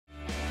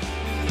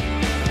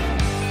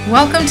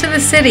Welcome to the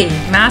city,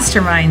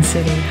 Mastermind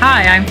City.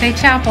 Hi, I'm Faye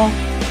Chappell.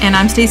 And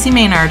I'm Stacey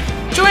Maynard.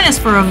 Join us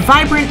for a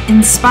vibrant,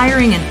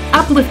 inspiring, and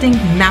uplifting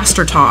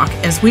master talk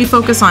as we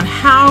focus on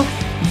how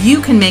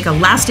you can make a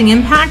lasting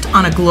impact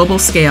on a global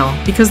scale.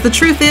 Because the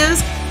truth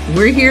is,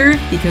 we're here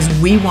because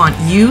we want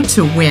you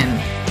to win.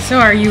 So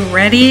are you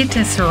ready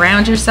to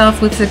surround yourself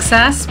with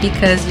success?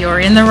 Because you're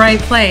in the right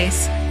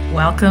place.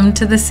 Welcome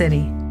to the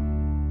city.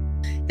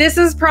 This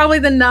is probably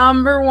the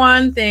number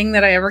one thing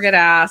that I ever get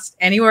asked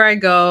anywhere I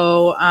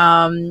go.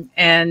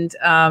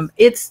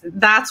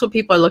 That's what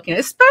people are looking at,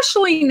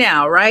 especially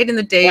now, right? In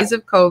the days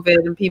of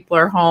COVID and people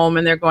are home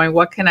and they're going,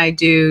 what can I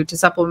do to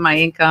supplement my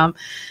income?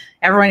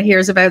 Everyone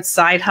hears about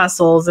side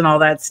hustles and all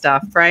that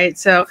stuff, right?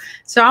 So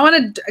I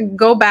want to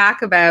go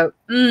back about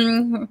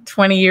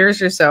 20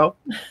 years or so.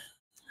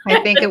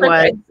 I think it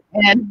was.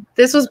 And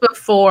this was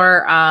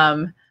before,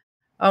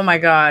 oh my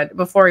God,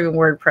 before even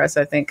WordPress,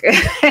 I think.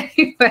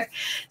 Anyway,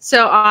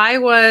 so I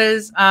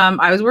was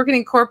working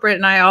in corporate,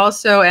 and I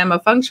also am a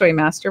feng shui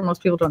master.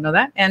 Most people don't know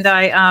that. And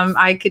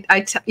I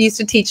used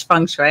to teach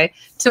feng shui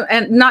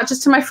and not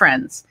just to my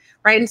friends,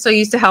 right? And so I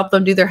used to help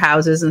them do their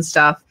houses and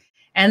stuff.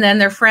 And then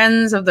their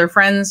friends of their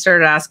friends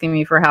started asking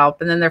me for help.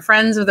 And then their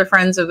friends of their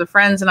friends of their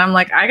friends. And I'm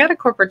like, I got a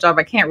corporate job.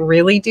 I can't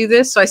really do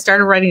this. So I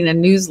started writing a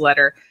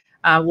newsletter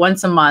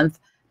once a month.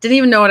 Didn't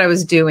even know what I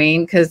was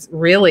doing because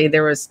really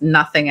there was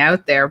nothing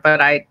out there, but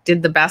I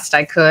did the best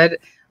I could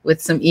with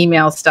some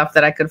email stuff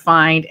that I could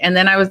find. And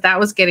then that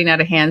was getting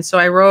out of hand. So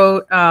I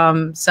wrote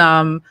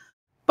some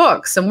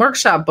books, some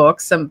workshop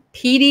books, some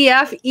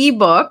PDF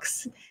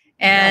ebooks.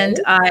 And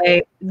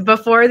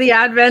before the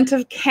advent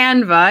of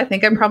Canva, I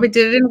think I probably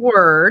did it in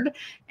Word.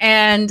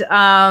 And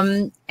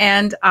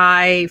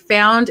I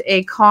found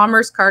a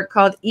commerce cart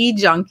called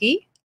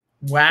eJunkie.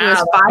 Wow,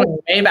 it was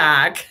way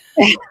back.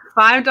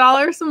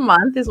 $5 a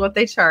month is what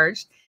they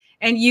charged.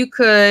 And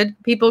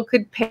people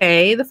could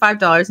pay the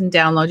 $5 and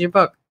download your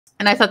book.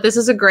 And I thought this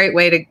is a great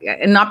way to,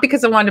 and not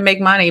because I wanted to make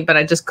money, but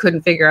I just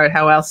couldn't figure out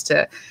how else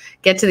to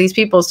get to these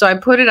people. So I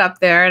put it up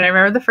there, and I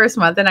remember the first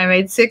month and I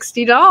made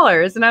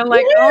 $60. And I'm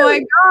like, oh my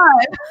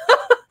God,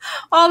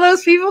 all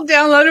those people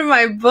downloaded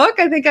my book.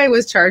 I think I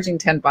was charging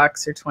 $10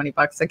 or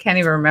 $20. I can't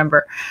even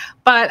remember.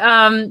 But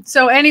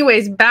so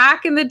anyways,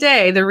 back in the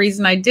day, the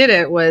reason I did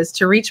it was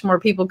to reach more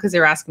people because they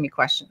were asking me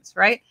questions,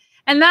 right?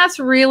 And that's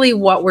really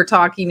what we're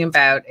talking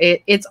about.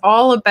 It's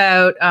all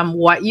about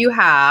what you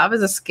have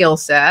as a skill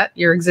set,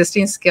 your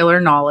existing skill or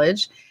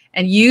knowledge,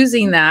 and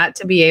using that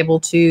to be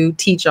able to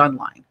teach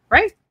online,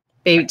 right?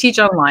 Teach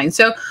online.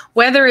 So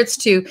whether it's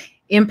to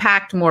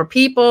impact more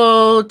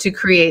people, to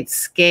create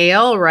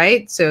scale,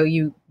 right? So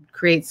you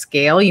create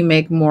scale, you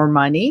make more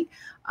money.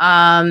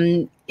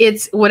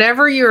 It's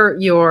whatever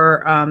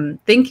your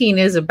thinking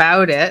is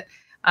about it.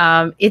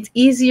 It's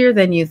easier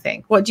than you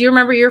think. Do you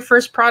remember your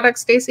first product,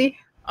 Stacey?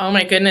 Oh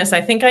my goodness.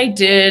 I think I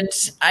did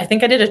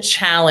a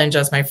challenge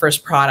as my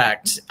first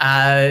product.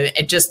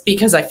 Just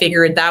because I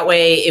figured that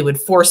way it would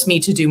force me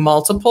to do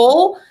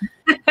multiple.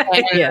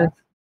 Yeah.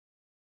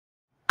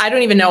 I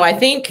don't even know.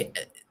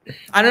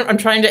 I'm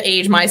trying to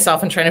age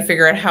myself and trying to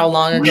figure out how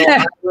long ago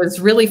I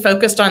was really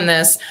focused on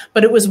this,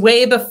 but it was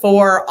way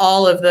before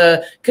all of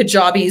the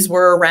Kajabis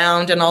were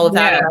around and all of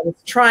that. Yeah. And I was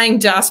trying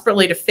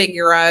desperately to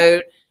figure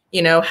out,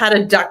 how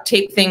to duct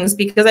tape things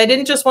because I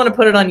didn't just want to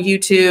put it on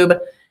YouTube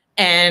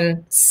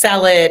and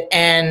sell it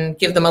and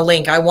give them a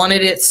link. I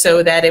wanted it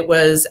so that it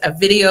was a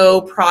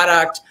video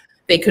product.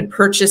 They could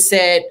purchase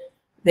it.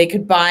 They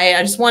could buy it.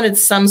 I just wanted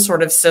some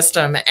sort of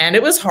system. And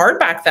it was hard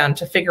back then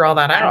to figure all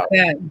that out.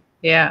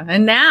 Yeah.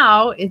 And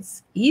now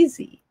it's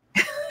easy.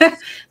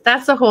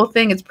 That's the whole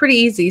thing. It's pretty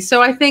easy.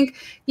 So I think,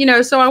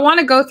 so I want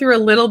to go through a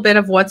little bit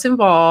of what's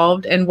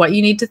involved and what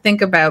you need to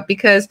think about,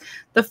 because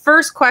the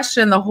first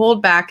question, the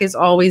holdback is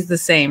always the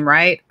same,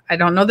 right? I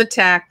don't know the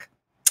tech.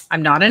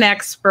 I'm not an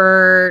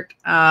expert.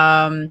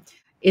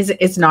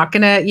 It's not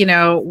going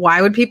to,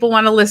 why would people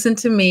want to listen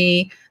to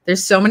me?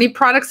 There's so many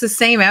products the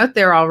same out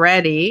there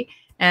already.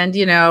 And,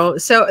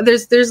 so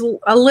there's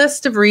a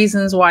list of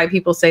reasons why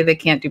people say they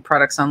can't do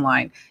products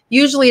online.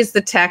 Usually it's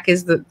the tech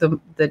is the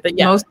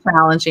most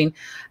challenging.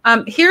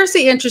 Here's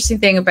the interesting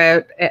thing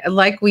about,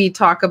 like we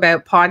talk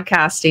about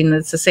podcasting,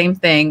 that's the same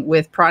thing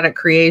with product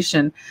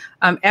creation.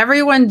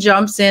 Everyone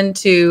jumps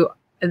into,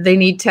 they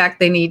need tech.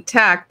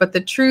 But the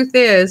truth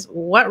is,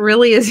 what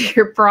really is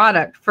your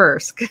product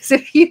first? Because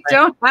if you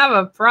don't have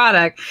a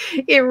product,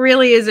 it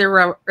really is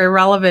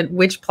irrelevant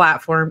which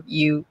platform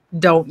you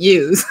don't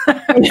use.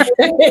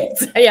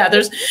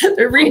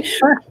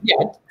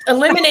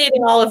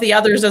 Eliminating all of the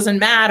others doesn't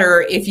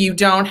matter if you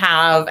don't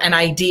have an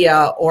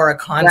idea or a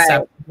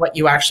concept of what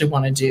you actually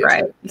want to do.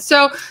 Right.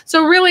 So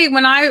really,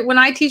 when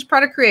I teach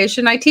product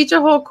creation, I teach a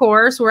whole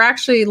course. We're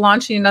actually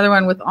launching another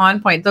one with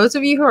On Point. Those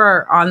of you who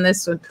are on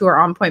this, who are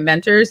On Point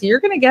mentors, you're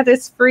going to get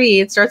this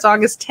free. It starts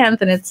August 10th,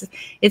 and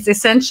it's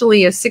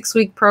essentially a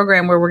 6-week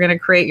program where we're going to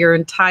create your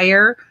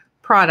entire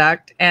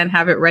product and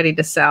have it ready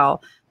to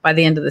sell by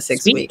the end of the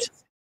 6 weeks.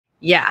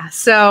 Yeah.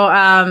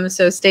 So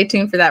stay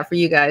tuned for that for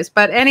you guys.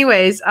 But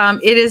anyways,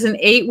 it is an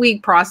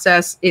 8-week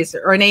process,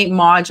 or an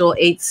 8-module,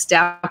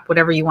 8-step,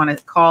 whatever you want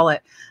to call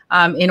it,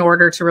 in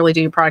order to really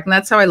do your product. And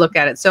that's how I look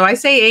at it. So I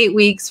say 8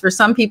 weeks. For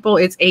some people,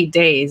 it's 8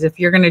 days. If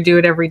you're going to do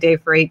it every day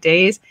for 8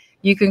 days,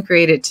 you can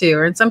create it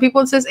too. And some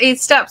people, it says 8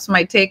 steps,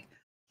 might take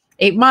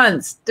 8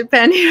 months,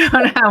 depending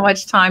on how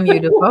much time you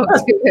devote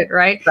to it,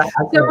 right?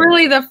 Exactly. So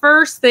really the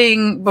first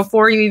thing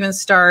before you even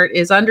start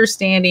is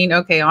understanding,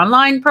 okay,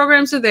 online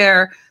programs are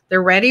there.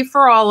 They're ready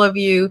for all of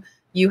you.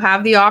 You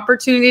have the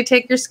opportunity to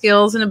take your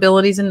skills and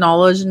abilities and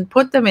knowledge and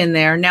put them in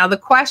there. Now, the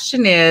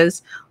question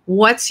is,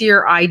 what's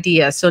your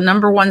idea? So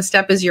number 1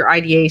 step is your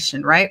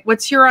ideation, right?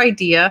 What's your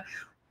idea?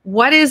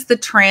 What is the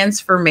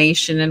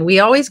transformation? And we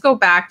always go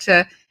back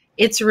to,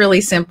 it's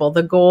really simple.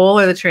 The goal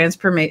or the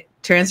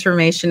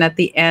transformation at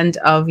the end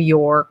of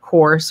your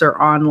course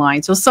or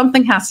online. So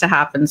something has to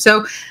happen.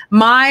 So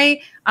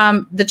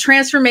the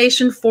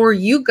transformation for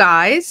you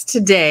guys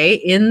today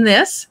in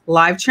this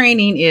live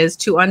training is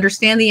to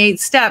understand the 8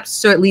 steps.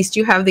 So at least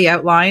you have the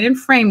outline and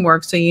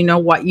framework so you know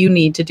what you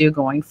need to do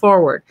going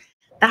forward.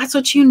 That's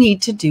what you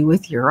need to do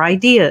with your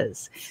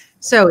ideas.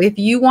 So if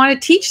you want to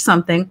teach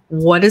something,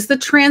 what is the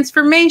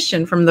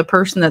transformation from the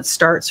person that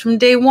starts from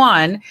day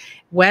 1,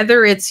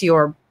 whether it's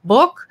your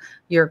book,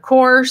 your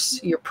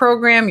course, your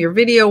program, your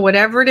video,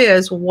 whatever it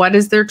is, what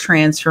is their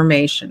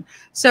transformation?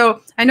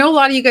 So I know a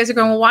lot of you guys are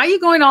going, well, why are you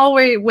going all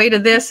the way to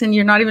this and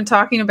you're not even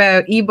talking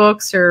about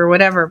ebooks or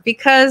whatever?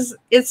 Because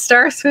it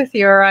starts with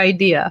your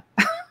idea,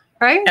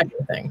 right?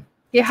 Everything.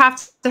 You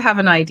have to have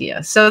an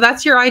idea. So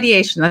that's your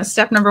ideation. That's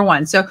step number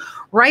 1. So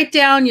write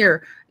down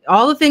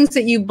all the things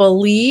that you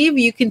believe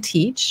you can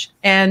teach,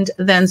 and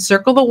then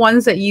circle the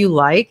ones that you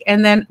like,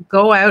 and then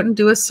go out and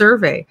do a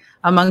survey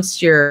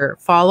amongst your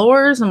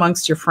followers,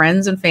 amongst your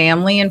friends and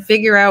family, and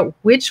figure out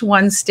which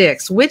one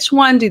sticks. Which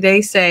one do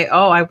they say,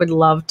 oh, I would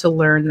love to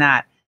learn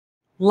that?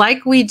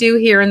 Like we do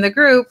here in the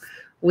group,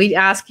 we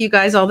ask you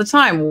guys all the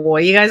time, what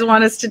do you guys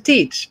want us to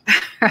teach?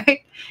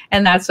 Right?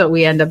 And that's what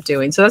we end up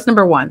doing. So that's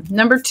number 1.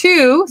 Number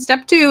 2,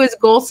 step 2 is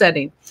goal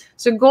setting.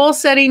 So goal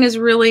setting is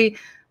really,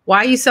 why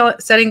are you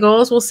setting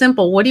goals? Well,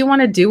 simple. What do you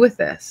want to do with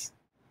this?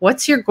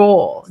 What's your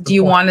goal? Do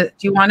you want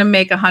to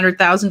make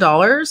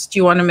 $100,000? Do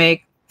you want to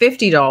make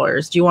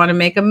 $50? Do you want to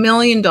make $1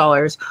 million?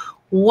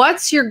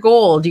 What's your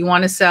goal? Do you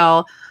want to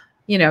sell,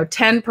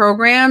 10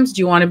 programs?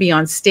 Do you want to be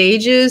on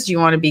stages? Do you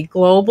want to be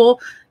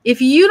global? If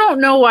you don't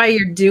know why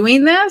you're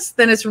doing this,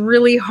 then it's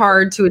really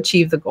hard to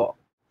achieve the goal,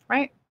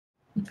 right?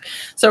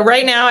 So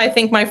right now, I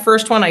think my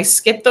first one, I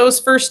skipped those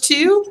first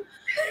 2.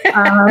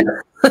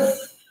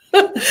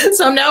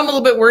 So now I'm a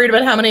little bit worried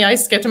about how many I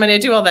skipped. I mean, I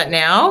do all that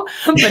now,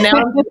 but now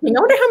I'm thinking, I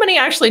wonder how many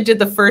I actually did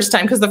the first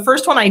time. Because the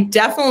first one, I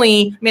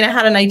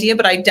had an idea,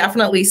 but I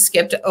definitely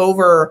skipped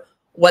over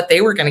what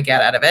they were going to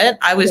get out of it.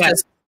 I was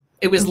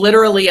it was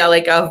literally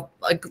a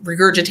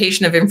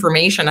regurgitation of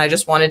information. I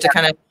just wanted to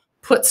kind of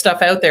put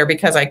stuff out there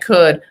because I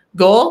could.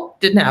 Goal,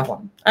 didn't have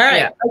one. All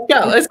right, let's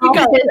go. Let's keep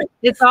going.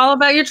 It's all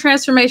about your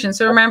transformation.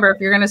 So remember, if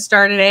you're going to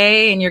start at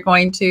A and you're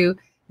going to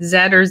Z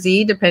or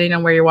Z, depending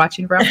on where you're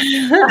watching from,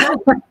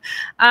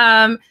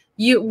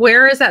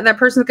 where is that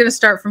person's going to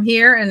start from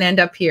here and end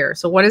up here.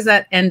 So what does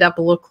that end up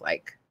look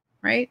like?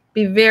 Right?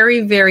 Be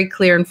very, very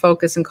clear and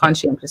focused and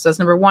conscientious. So that's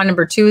number 1.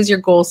 Number 2 is your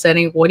goal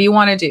setting. What do you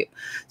want to do?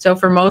 So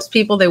for most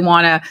people, they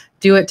want to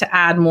do it to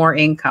add more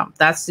income.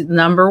 That's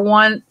number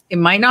 1. It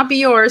might not be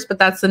yours, but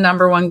that's the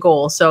number 1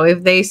 goal. So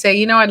if they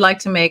say, I'd like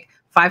to make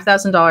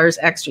 $5,000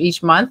 extra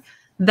each month,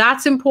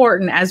 that's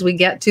important as we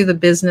get to the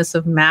business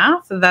of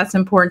math. That's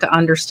important to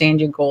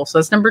understand your goal. So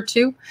that's number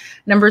 2.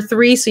 Number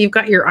 3, so you've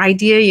got your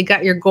idea, you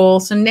got your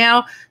goal. So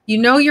now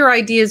your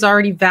idea is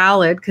already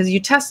valid because you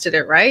tested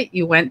it, right?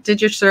 You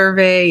did your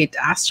survey, you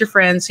asked your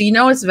friends, so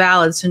it's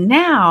valid. So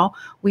now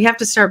we have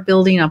to start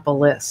building up a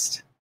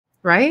list,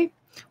 right?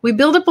 We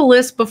build up a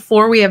list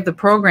before we have the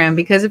program,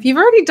 because if you've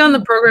already done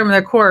the program in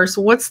the course,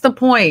 what's the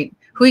point?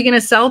 Who are you going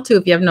to sell to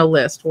if you have no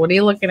list? What are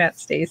you looking at,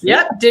 Stacey?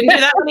 Yep, didn't do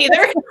that one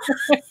either.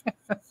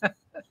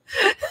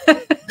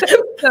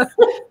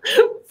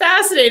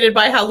 Fascinated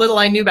by how little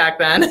I knew back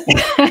then.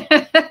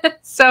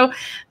 So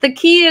the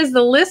key is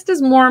the list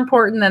is more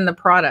important than the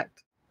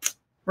product.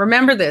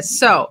 Remember this.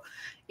 So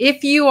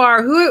if you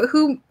are,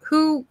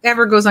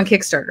 whoever goes on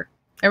Kickstarter,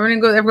 everyone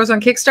goes on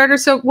Kickstarter.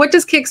 So what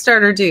does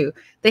Kickstarter do?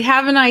 They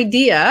have an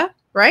idea,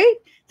 right?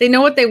 They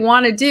know what they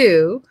want to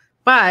do,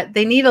 but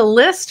they need a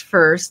list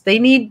first. They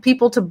need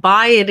people to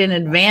buy it in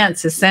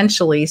advance,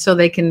 essentially, so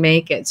they can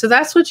make it. So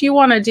that's what you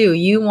want to do.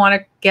 You want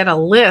to get a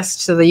list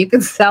so that you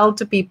can sell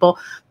to people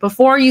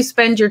before you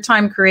spend your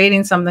time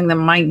creating something that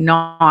might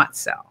not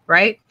sell,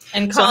 right?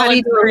 And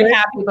Colin's very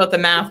happy about the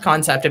math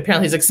concept.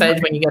 Apparently he's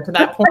excited when you get to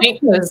that point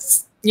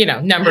because,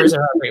 numbers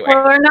are everywhere.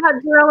 Well, we're not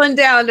drilling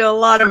down to a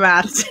lot of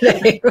math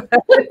today, but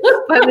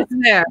it's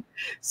there.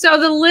 So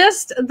the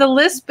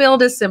list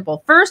build is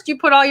simple. First, you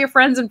put all your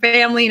friends and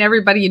family and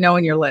everybody in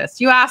your list.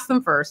 You ask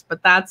them first,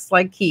 but that's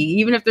key.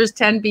 Even if there's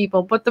 10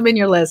 people, put them in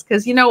your list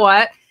because you know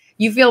what?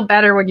 you feel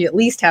better when you at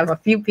least have a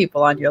few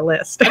people on your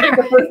list. I think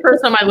the first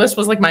person on my list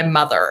was like my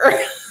mother.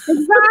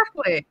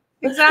 Exactly.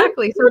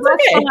 So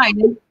that's okay.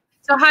 fine.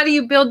 So how do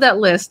you build that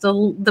list? The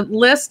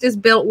list is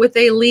built with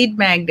a lead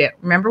magnet.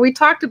 Remember, we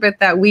talked about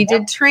that. We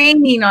did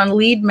training on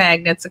lead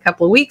magnets a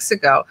couple of weeks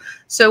ago.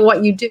 So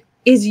what you do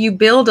is you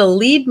build a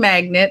lead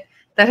magnet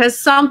that has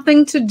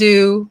something to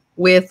do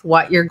with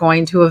what you're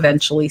going to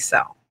eventually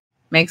sell.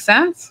 Make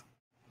sense?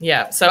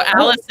 Yeah. So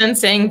Allison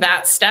saying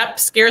that step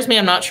scares me.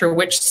 I'm not sure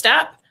which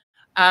step.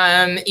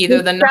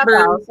 Either the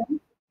number.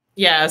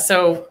 Yeah.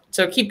 So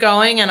keep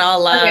going, and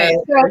I'll. Okay.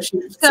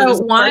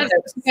 So one,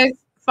 okay,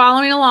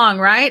 following along,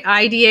 right?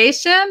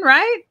 Ideation,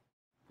 right?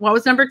 What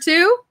was number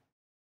 2?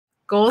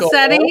 Goal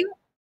setting.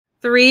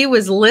 3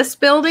 was list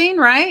building,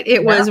 right?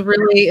 It was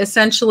really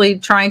essentially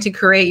trying to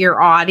create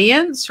your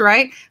audience,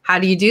 right? How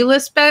do you do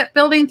list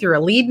building? Through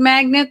a lead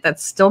magnet.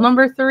 That's still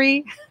number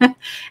 3.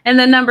 And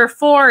then number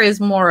 4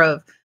 is more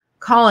of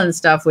Colin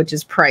stuff, which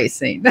is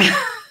pricing.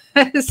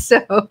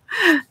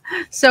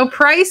 So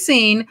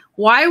pricing,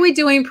 why are we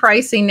doing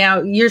pricing now?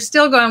 You're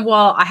still going,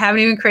 well, I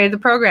haven't even created the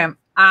program.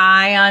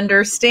 I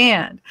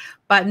understand.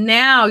 But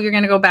now you're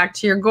going to go back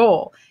to your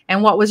goal.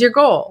 And what was your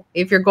goal?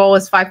 If your goal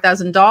is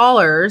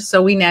 $5,000,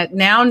 so we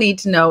now need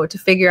to know to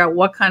figure out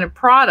what kind of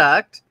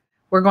product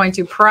we're going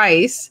to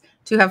price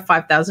to have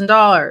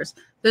 $5,000.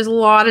 There's a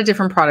lot of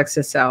different products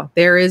to sell.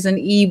 There is an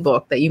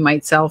ebook that you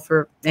might sell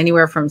for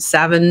anywhere from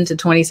 $7 to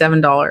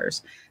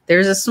 $27.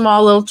 There's a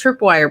small little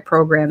tripwire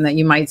program that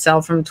you might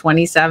sell from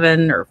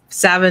 $27 or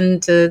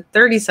 $7 to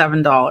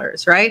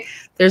 $37, right?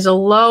 There's a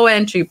low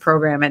entry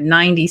program at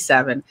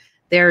 $97.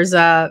 There's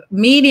a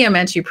medium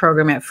entry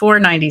program at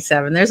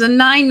 $497. There's a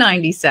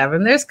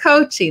 $997. There's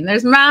coaching.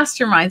 There's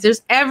masterminds.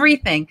 There's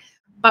everything.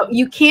 But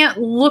you can't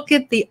look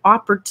at the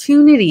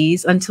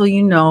opportunities until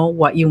you know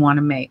what you want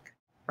to make,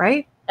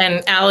 right?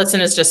 And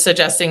Allison is just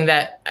suggesting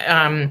that,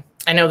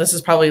 I know this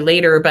is probably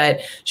later,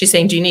 but she's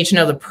saying, do you need to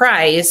know the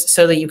price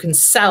so that you can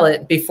sell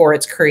it before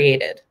it's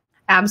created?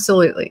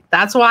 Absolutely.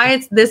 That's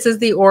why this is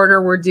the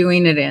order we're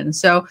doing it in.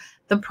 So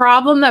the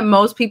problem that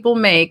most people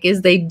make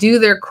is they do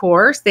their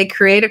course, they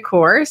create a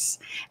course,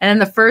 and then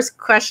the first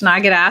question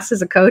I get asked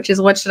as a coach is,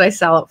 what should I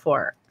sell it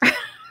for?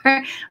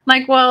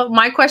 Like, well,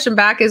 my question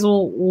back is,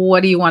 well,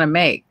 what do you want to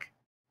make?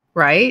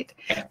 Right?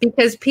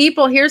 Because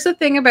here's the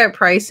thing about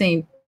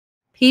pricing.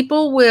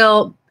 People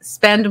will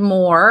spend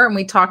more, and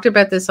we talked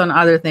about this on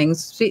other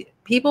things.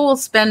 People will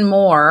spend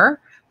more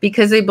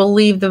because they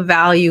believe the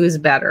value is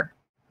better.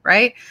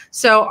 Right?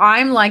 So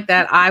I'm like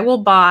that. I will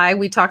buy,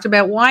 we talked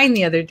about wine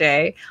the other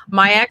day.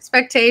 My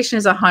expectation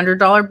is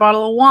 $100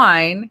 bottle of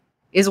wine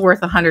is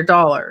worth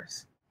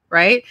 $100.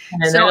 Right?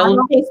 And so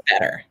it'll taste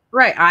better.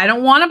 Right. I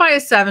don't want to buy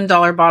a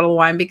 $7 bottle of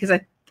wine because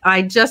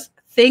I just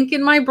think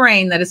in my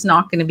brain that it's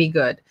not going to be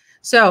good.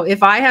 So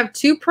if I have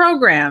 2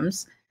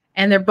 programs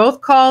and they're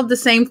both called the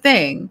same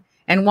thing,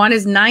 and one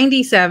is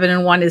 $97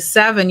 and one is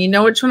 $7, you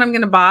know which one I'm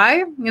going to buy?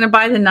 I'm going to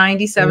buy the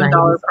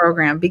 $97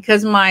 program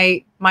because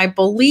my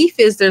belief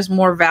is there's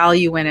more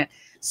value in it.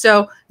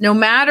 So no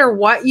matter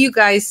what you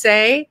guys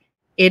say,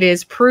 it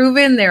is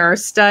proven. There are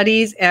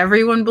studies.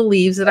 Everyone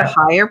believes that a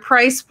higher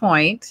price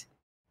point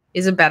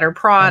is a better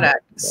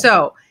product.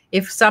 So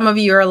if some of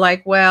you are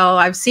like, well,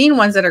 I've seen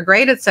ones that are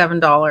great at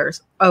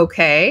 $7.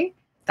 Okay,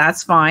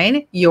 that's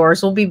fine.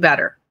 Yours will be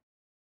better.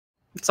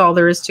 That's all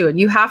there is to it.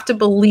 You have to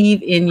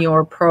believe in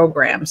your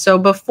program. So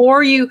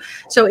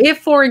if,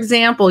 for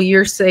example,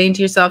 you're saying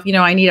to yourself,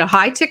 I need a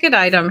high ticket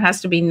item, it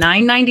has to be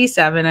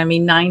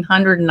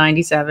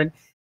 $997.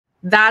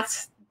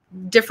 That's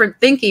different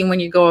thinking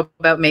when you go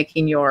about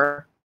making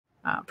your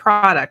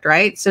product,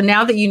 right? So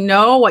now that you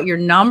know what your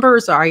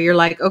numbers are, you're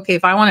like, okay,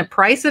 if I want to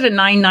price it at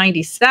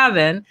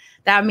 $997,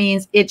 that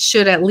means it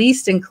should at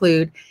least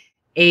include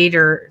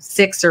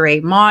 6 or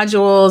 8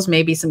 modules,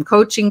 maybe some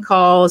coaching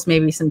calls,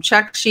 maybe some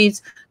check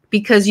sheets,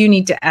 because you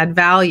need to add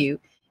value.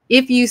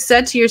 If you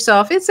said to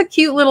yourself, it's a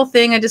cute little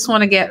thing, I just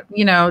want to get,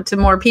 to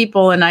more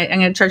people, and I'm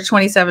going to charge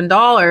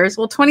 $27.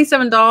 Well,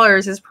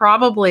 $27 is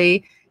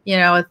probably,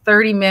 a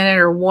 30-minute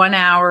or 1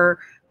 hour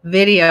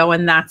video,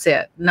 and that's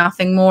it.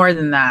 Nothing more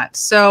than that.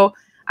 So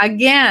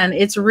again,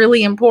 it's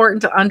really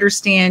important to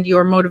understand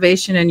your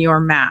motivation and your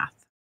math,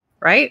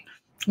 right?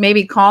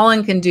 Maybe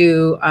Colin can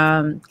do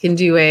a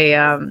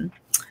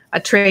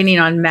training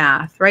on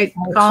math, right?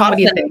 Colin, what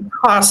do you think?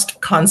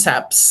 Cost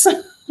concepts.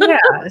 Yeah.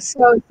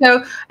 So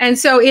in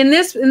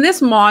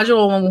this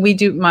module, when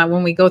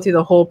we go through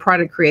the whole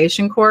product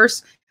creation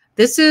course,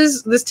 this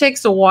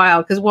takes a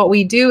while, because what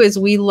we do is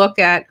we look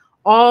at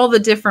all the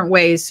different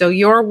ways. So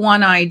your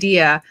one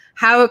idea,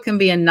 how it can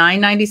be a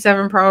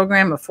 $997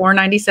 program, a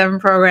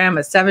 $497 program,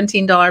 a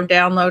 $17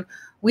 download.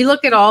 We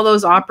look at all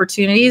those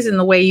opportunities in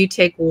the way you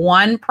take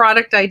one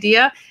product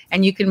idea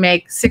and you can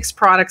make 6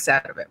 products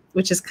out of it,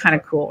 which is kind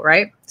of cool,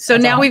 right? So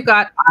now we've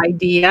got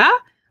idea,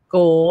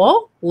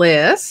 goal,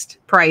 list,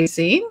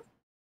 pricing.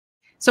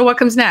 So what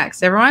comes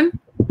next, everyone?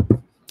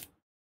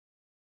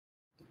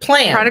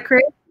 Plan. Product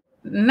creation?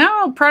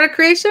 No, product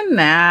creation?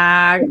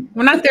 Nah,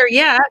 we're not there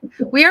yet.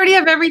 We already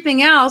have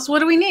everything else. What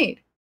do we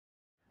need?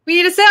 We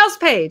need a sales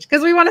page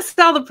because we want to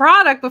sell the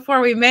product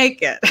before we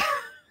make it,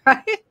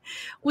 right?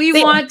 We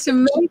want to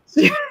make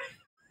sure.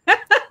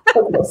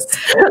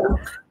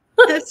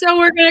 So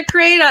we're going to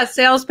create a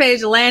sales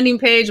page, a landing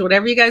page,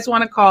 whatever you guys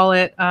want to call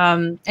it.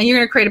 And you're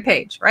going to create a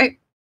page, right?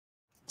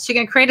 So you're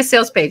going to create a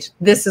sales page.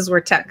 This is where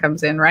tech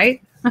comes in,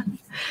 right?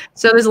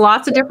 So there's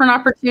lots of different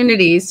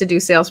opportunities to do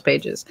sales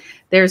pages.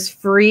 There's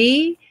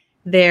free,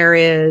 there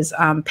is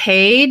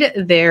paid,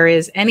 there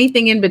is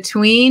anything in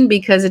between,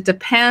 because it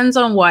depends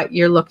on what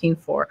you're looking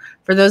for.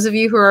 For those of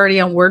you who are already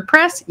on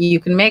WordPress, you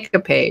can make a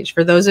page.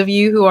 For those of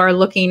you who are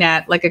looking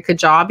at like a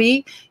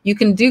Kajabi, you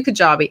can do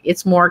Kajabi.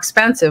 It's more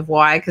expensive.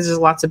 Why? Because there's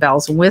lots of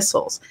bells and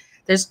whistles.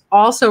 There's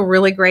also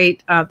really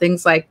great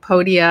things like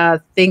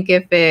Podia,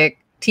 Thinkific,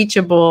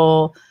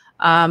 Teachable,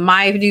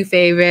 my new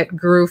favorite,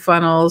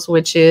 GrooveFunnels,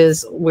 which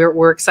is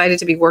we're excited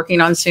to be working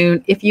on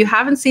soon. If you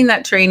haven't seen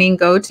that training,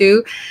 go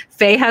to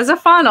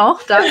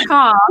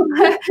fayhasafunnel.com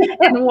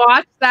and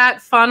watch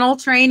that funnel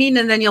training,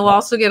 and then you'll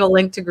also get a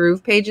link to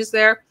Groove Pages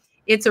there.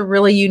 It's a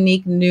really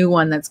unique new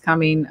one that's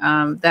coming.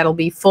 That'll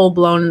be full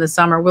blown in the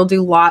summer. We'll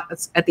do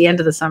lots at the end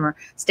of the summer.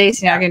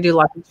 Stacey and I are going to do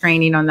lots of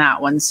training on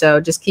that one. So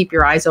just keep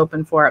your eyes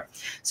open for it.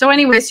 So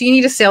anyway, so you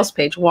need a sales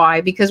page.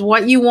 Why? Because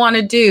what you want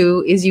to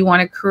do is you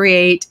want to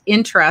create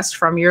interest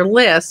from your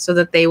list so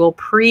that they will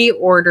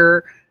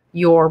pre-order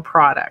your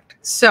product.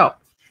 So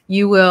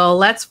you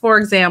will, for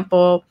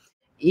example,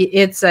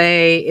 it's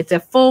a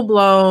full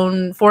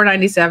blown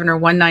 $497 or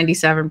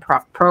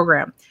 $197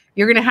 program.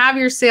 You're going to have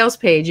your sales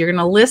page. You're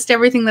going to list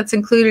everything that's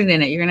included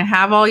in it. You're going to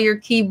have all your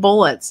key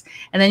bullets.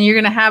 And then you're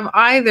going to have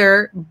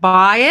either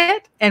buy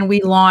it and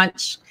we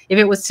launch. If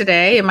it was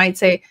today, it might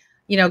say,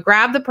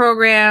 grab the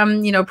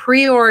program,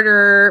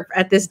 pre-order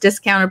at this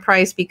discounted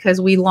price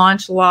because we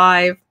launch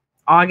live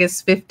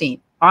August 15th,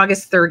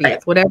 August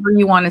 30th, whatever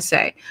you want to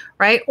say,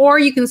 right? Or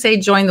you can say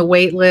join the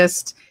wait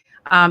list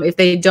if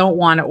they don't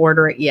want to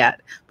order it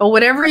yet. But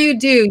whatever you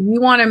do,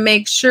 you want to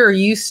make sure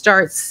you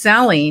start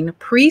selling,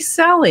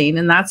 pre-selling,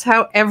 and that's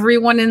how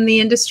everyone in the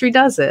industry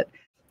does it.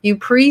 You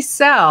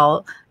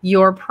pre-sell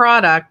your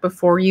product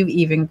before you've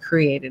even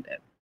created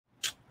it.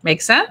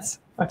 Make sense?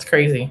 That's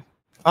crazy.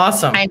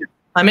 Awesome.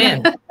 I'm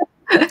in.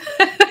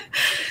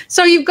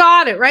 So you've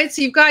got it, right?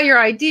 So you've got your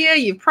idea,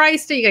 you've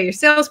priced it, you got your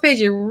sales page,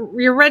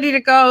 you're ready to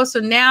go. So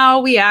now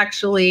we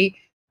actually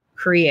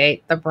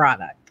create the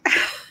product.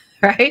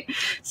 Right?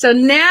 So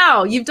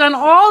now you've done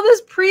all this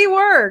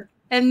pre-work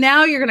and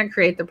now you're going to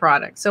create the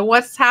product. So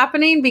what's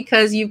happening?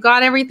 Because you've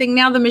got everything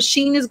now, the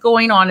machine is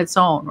going on its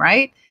own,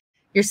 right?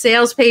 Your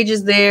sales page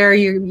is there.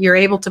 You're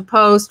able to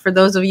post. For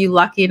those of you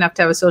lucky enough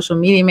to have a social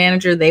media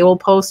manager, they will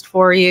post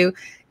for you.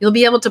 You'll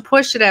be able to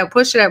push it out,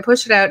 push it out,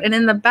 push it out. And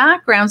in the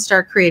background,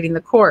 start creating the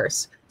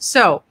course.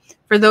 So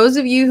for those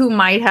of you who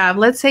might have,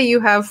 let's say you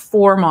have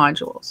 4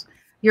 modules.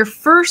 The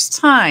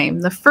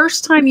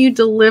first time you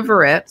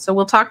deliver it, so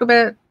we'll talk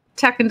about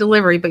tech and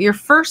delivery, but your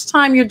first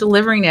time you're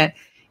delivering it,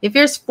 if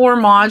there's 4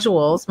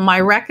 modules, my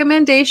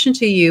recommendation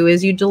to you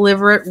is you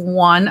deliver it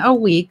 1 a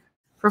week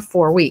for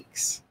 4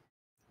 weeks.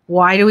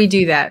 Why do we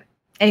do that?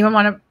 Anyone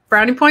want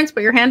brownie points?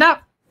 Put your hand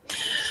up.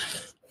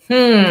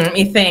 Let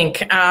me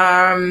think.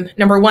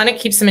 Number 1, it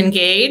keeps them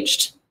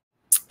engaged.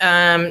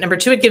 Number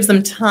 2, it gives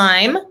them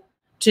time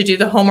to do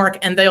the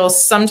homework. And they'll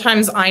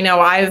sometimes, I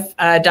know I've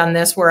done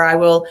this where I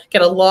will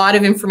get a lot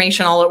of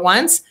information all at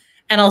once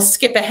and I'll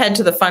skip ahead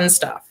to the fun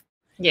stuff.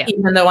 Yeah.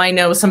 Even though I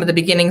know some of the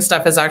beginning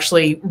stuff is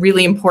actually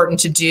really important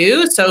to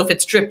do. So if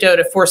it's dripped out,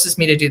 it forces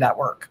me to do that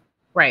work.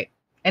 Right.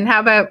 And how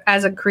about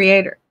as a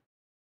creator?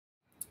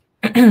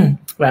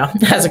 Well,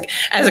 as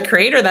a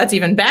creator, that's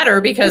even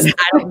better because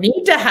I don't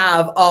need to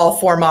have all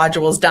 4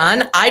 modules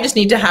done. I just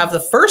need to have the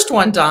first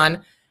one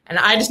done and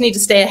I just need to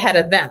stay ahead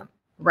of them.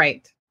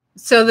 Right.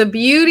 So the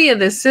beauty of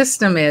this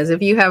system is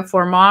if you have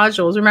 4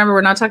 modules, remember,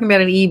 we're not talking about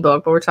an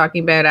ebook, but we're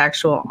talking about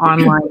actual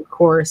online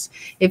course.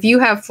 If you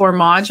have 4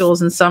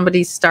 modules and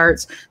somebody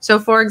starts, so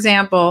for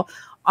example,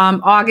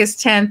 August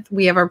 10th,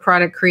 we have our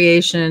product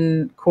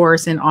creation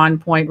course in On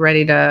Point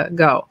ready to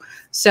go.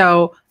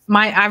 So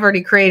I've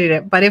already created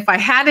it, but if I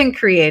hadn't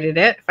created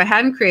it,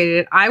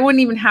 I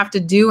wouldn't even have to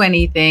do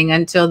anything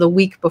until the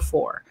week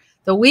before.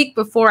 The week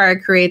before I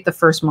create the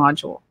first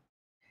module.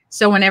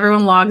 So when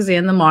everyone logs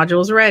in, the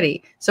module's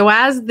ready. So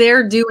as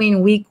they're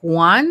doing week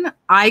 1,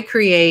 I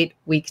create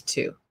week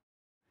 2.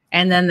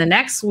 And then the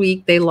next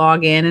week they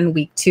log in and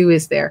week 2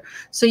 is there.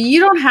 So you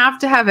don't have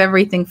to have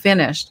everything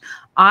finished.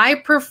 I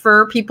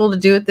prefer people to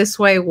do it this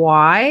way.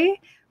 Why?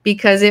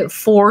 Because it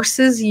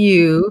forces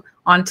you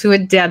onto a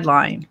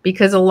deadline.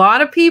 Because a lot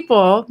of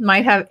people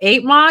might have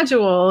 8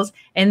 modules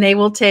and they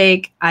will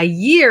take a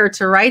year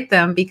to write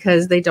them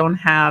because they don't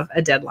have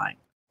a deadline.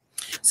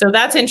 So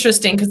that's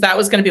interesting because that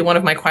was going to be one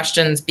of my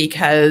questions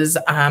because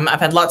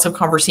I've had lots of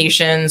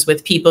conversations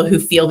with people who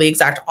feel the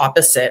exact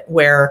opposite,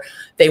 where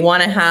they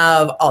want to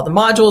have all the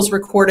modules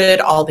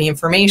recorded, all the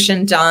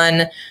information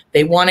done.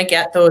 They want to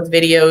get those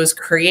videos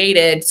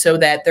created so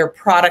that their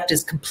product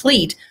is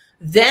complete.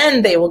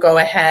 Then they will go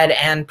ahead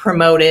and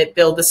promote it,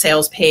 build the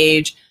sales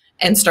page,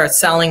 and start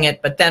selling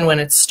it. But then when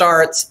it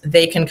starts,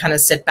 they can kind of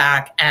sit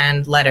back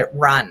and let it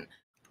run.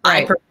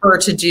 Right. I prefer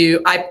to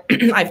do,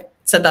 I've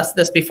said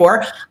this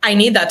before, I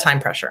need that time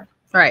pressure.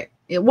 Right.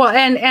 Well,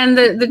 and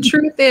the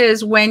truth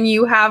is, when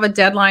you have a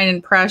deadline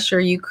and pressure,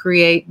 you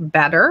create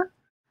better.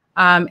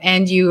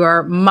 And you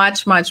are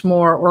much, much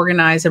more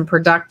organized and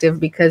productive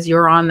because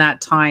you're on that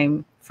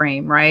time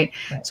frame, right?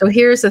 So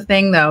here's the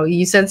thing, though.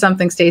 You said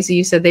something, Stacey.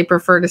 You said they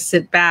prefer to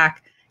sit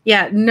back.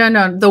 Yeah,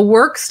 no. The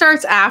work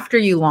starts after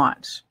you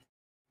launch.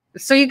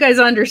 So you guys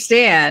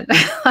understand,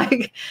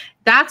 like,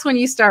 that's when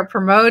you start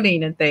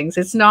promoting and things.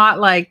 It's not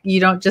like you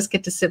don't just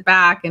get to sit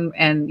back and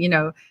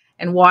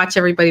watch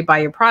everybody buy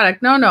your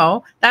product.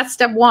 No, that's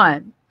step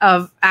one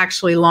of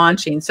actually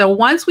launching. So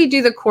once we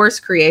do the course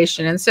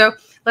creation, and so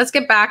let's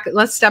step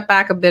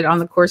back a bit on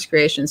the course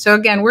creation. So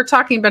again, we're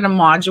talking about a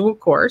module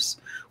course,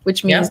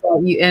 which means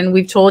that and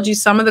we've told you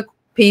some of the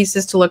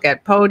pieces to look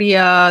at: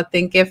 Podia,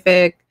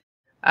 Thinkific,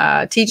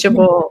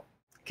 Teachable,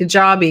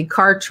 Kajabi,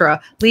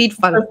 Kartra, Lead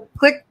Funnel.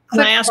 Click. Can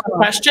I ask a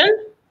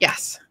question?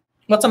 Yes.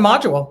 What's a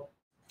module?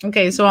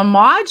 Okay, so a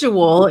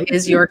module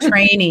is your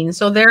training.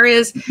 So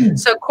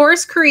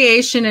course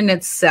creation in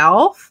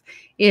itself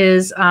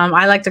is,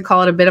 I like to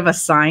call it a bit of a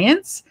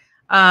science,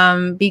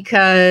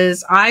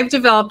 because I've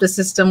developed a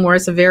system where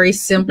it's a very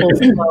simple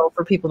flow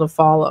for people to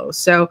follow.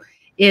 So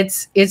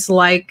it's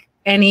like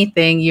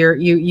anything.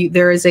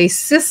 There is a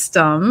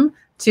system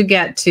to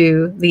get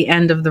to the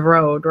end of the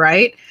road,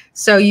 right?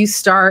 So you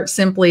start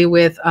simply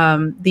with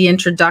the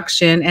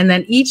introduction, and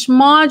then each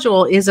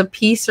module is a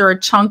piece or a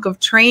chunk of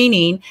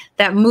training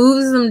that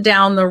moves them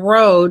down the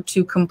road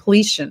to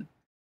completion,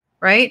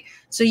 right?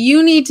 So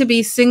you need to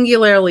be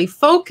singularly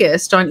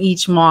focused on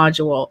each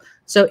module.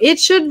 So it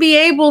should be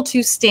able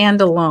to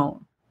stand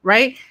alone,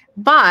 right?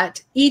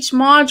 But each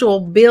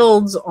module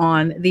builds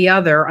on the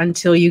other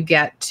until you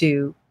get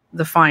to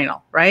the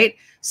final, right?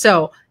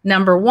 So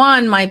number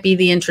one might be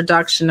the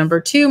introduction.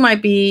 Number two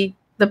might be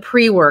the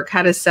pre-work,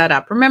 how to set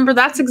up. Remember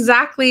the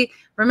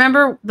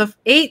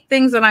 8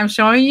 things that I'm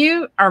showing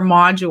you are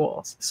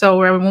modules. So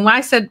when I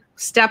said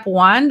step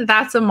 1,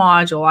 that's a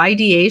module.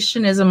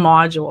 Ideation is a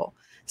module.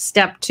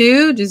 Step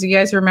 2, do you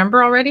guys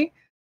remember already?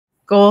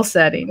 Goal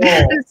setting.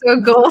 So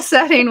goal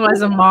setting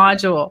was a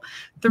module.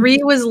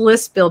 3 was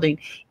list building.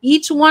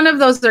 Each one of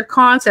those are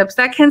concepts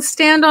that can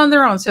stand on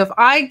their own. So if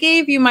I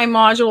gave you my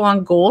module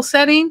on goal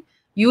setting,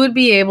 you would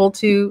be able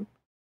to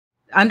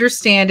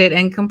understand it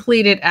and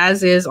complete it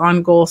as is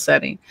on goal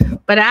setting.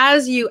 But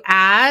as you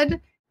add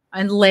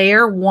and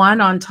layer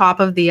one on top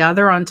of the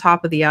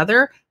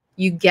other,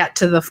 you get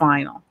to the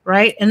final,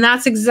 right? And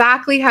that's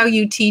exactly how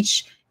you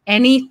teach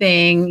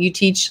anything. You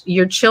teach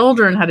your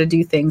children how to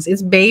do things.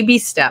 It's baby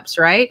steps,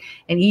 right?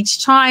 And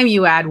each time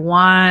you add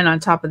one on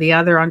top of the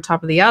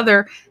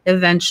other,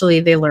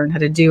 eventually they learn how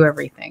to do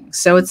everything.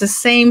 So it's the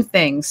same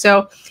thing.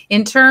 So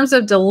in terms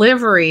of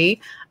delivery,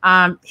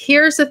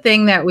 here's the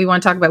thing that we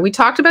want to talk about. We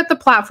talked about the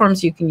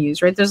platforms you can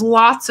use, right? There's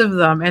lots of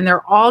them, and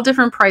they're all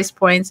different price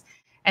points,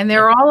 and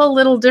they're all a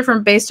little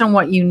different based on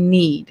what you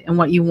need and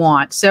what you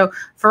want. So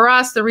for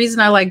us, the reason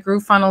I like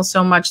GrooveFunnels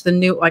so much,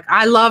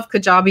 I love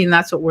Kajabi, and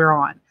that's what we're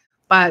on.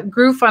 But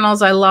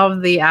GrooveFunnels, I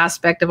love the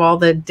aspect of all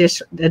the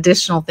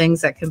additional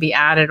things that can be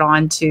added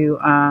onto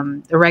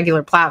the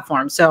regular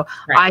platform. So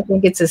I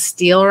think it's a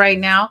steal right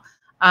now.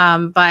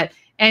 But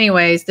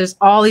anyways, there's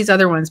all these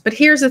other ones. But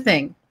here's the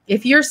thing.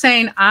 If you're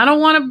saying, I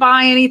don't want to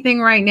buy anything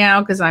right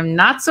now because I'm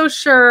not so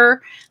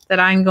sure that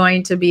I'm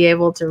going to be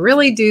able to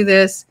really do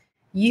this,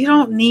 you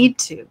don't need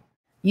to.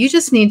 You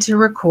just need to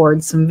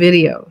record some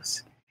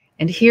videos.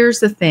 And here's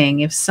the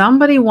thing. If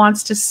somebody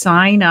wants to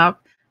sign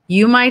up,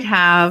 you might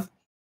have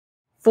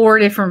 4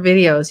 different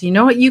videos. You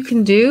know what you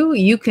can do?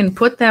 You can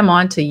put them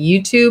onto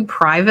YouTube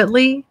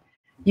privately.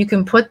 You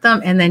can put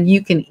them, and then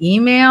you can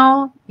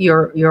email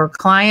your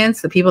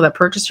clients, the people that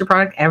purchase your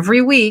product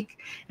every week,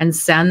 and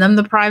send them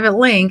the private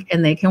link,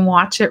 and they can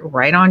watch it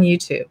right on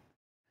YouTube.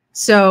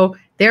 So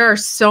there are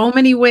so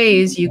many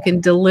ways you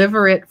can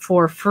deliver it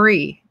for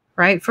free,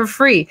 right? For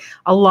free.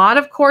 A lot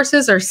of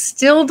courses are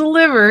still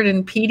delivered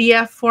in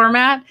PDF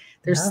format.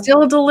 They're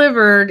still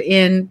delivered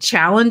in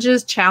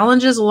challenges.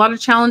 A lot of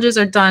challenges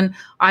are done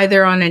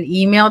either on an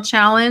email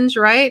challenge,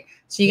 right?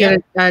 So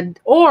you get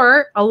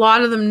or a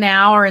lot of them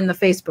now are in the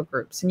Facebook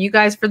groups. And you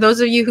guys, for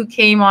those of you who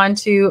came on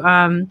to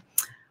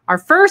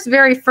our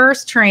very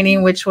first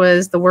training, which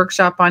was the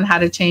workshop on how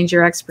to change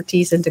your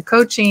expertise into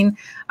coaching,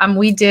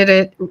 we did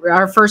it.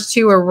 Our first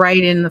 2 are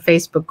right in the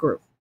Facebook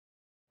group.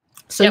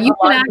 So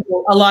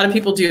a lot of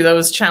people do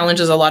those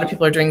challenges. A lot of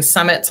people are doing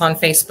summits on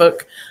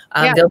Facebook.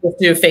 They'll just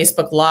do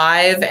Facebook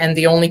Live, and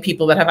the only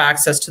people that have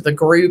access to the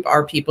group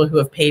are people who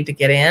have paid to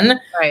get in.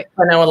 Right.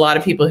 I know a lot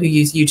of people who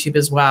use YouTube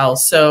as well.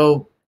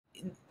 So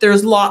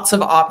there's lots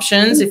of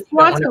options.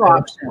 Lots of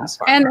options.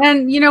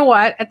 And you know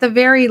what? At the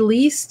very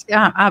least,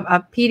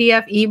 a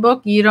PDF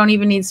ebook, you don't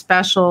even need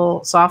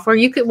special software.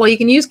 You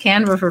can use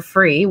Canva for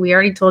free. We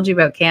already told you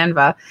about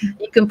Canva.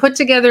 You can put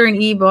together an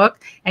ebook,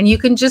 and you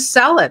can just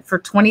sell it for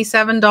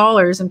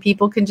 $27, and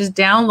people can just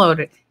download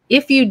it.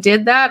 If you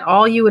did that,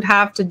 all you would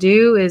have to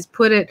do is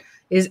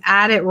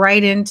add it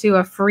right into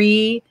a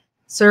free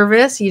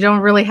service. You don't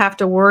really have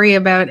to worry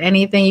about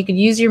anything. You could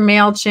use your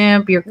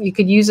MailChimp. You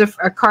could use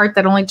a cart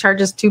that only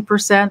charges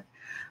 2%,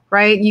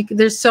 right?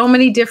 There's so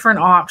many different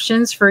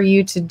options for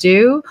you to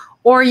do,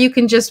 or you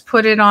can just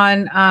put it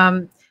on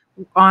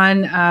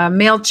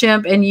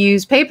MailChimp and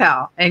use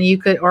PayPal, and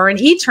or an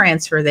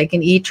e-transfer. They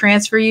can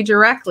e-transfer you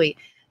directly.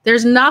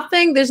 There's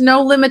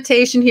no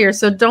limitation here.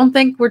 So don't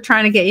think we're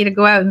trying to get you to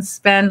go out and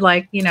spend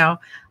like,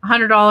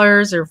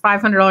 $100 or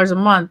 $500 a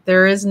month.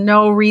 There is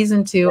no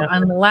reason to,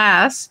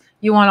 unless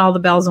you want all the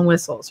bells and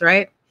whistles,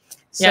 right?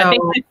 Yeah, I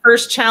think my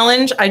first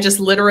challenge, I just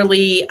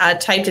literally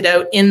typed it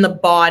out in the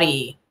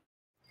body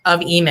of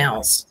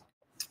emails.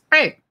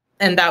 Right.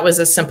 And that was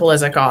as simple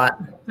as it got.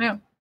 Yeah.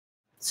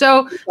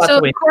 So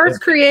the course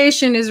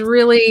creation is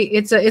really,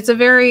 it's a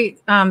very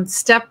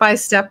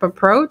step-by-step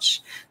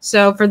approach.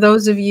 So for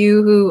those of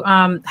you who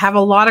have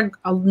a lot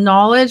of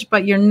knowledge,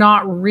 but you're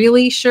not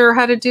really sure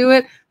how to do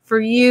it,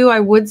 for you, I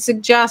would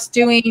suggest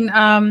doing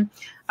a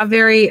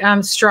very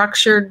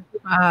structured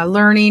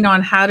learning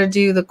on how to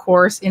do the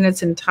course in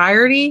its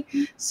entirety.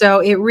 So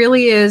it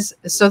really is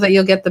so that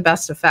you'll get the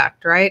best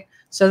effect, right?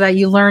 So that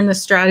you learn the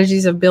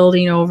strategies of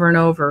building over and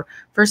over.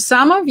 For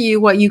some of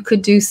you, what you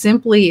could do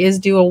simply is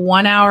do a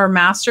 1-hour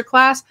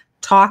masterclass,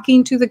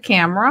 talking to the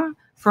camera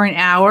for an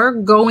hour,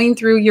 going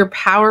through your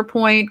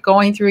PowerPoint,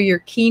 going through your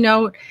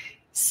keynote.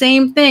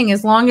 Same thing,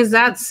 as long as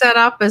that's set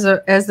up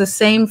as the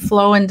same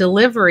flow and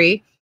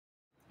delivery,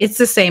 it's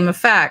the same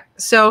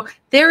effect. So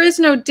there is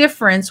no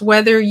difference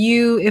whether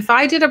if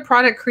I did a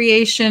product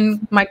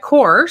creation, my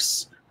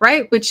course,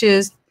 right, which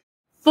is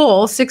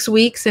full 6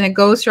 weeks and it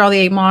goes through all the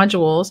 8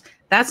 modules,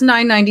 that's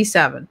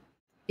 $997.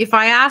 If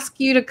I ask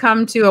you to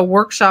come to a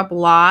workshop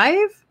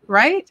live,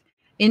 right,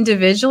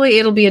 individually,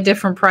 it'll be a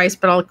different price,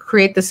 but I'll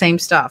create the same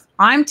stuff.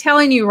 I'm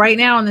telling you right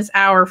now in this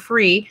hour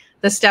free,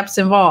 the steps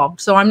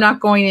involved. So I'm not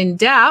going in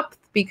depth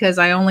because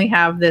I only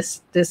have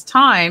this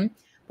time.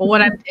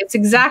 But it's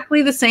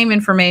exactly the same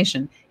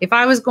information. If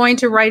I was going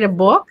to write a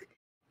book,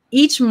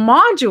 each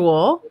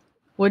module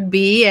would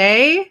be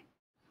a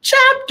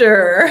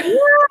chapter.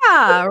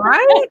 Yeah,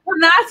 right.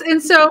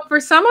 And so for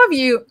some of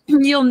you,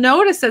 you'll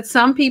notice that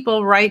some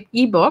people write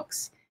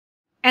ebooks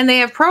and they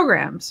have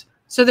programs.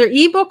 So their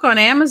ebook on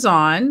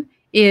Amazon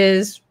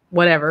is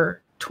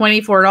whatever,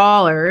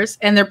 $24,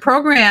 and their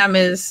program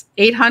is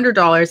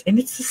 $800, and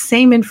it's the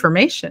same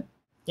information.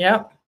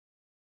 Yeah.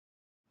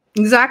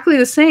 Exactly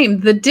the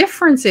same. The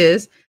difference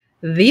is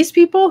these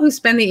people who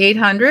spend the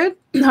 $800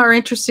 are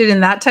interested in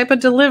that type of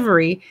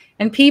delivery,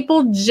 and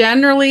people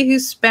generally who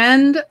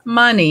spend a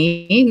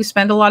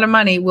lot of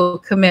money, will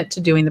commit to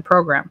doing the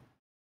program.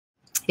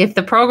 If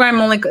the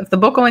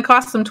book only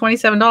costs them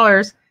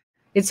 $27,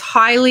 it's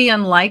highly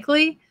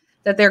unlikely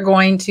that they're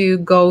going to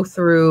go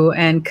through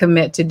and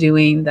commit to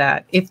doing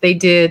that. If they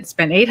did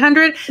spend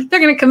 $800, they're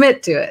going to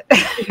commit to it.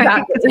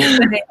 Exactly.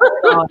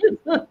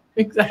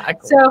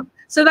 Exactly.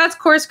 So that's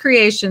course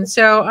creation.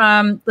 So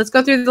let's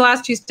go through the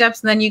last 2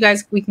 steps, and then you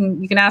guys, you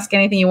can ask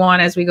anything you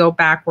want as we go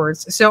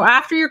backwards. So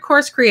after your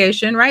course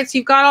creation, right? So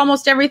you've got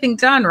almost everything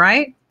done,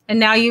 right? And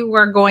now you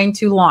are going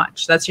to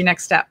launch. That's your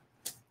next step.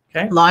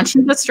 Okay.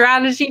 Launching the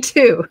strategy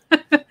too.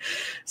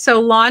 So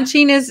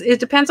launching it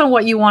depends on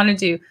what you want to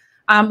do.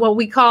 What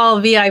we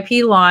call VIP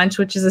launch,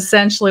 which is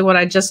essentially what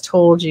I just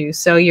told you.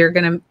 So you're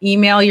going to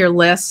email your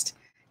list.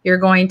 You're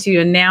going to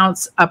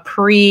announce a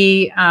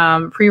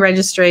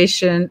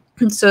pre-registration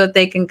so that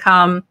they can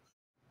come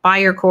buy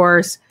your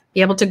course,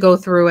 be able to go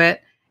through it.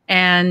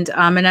 And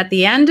at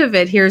the end of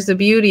it, here's the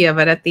beauty of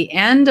it. At the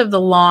end of the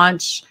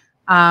launch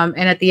and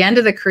at the end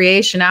of the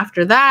creation,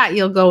 after that,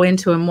 you'll go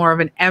into more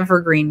of an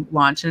evergreen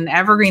launch. And an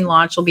evergreen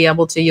launch you'll be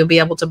able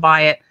to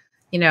buy it,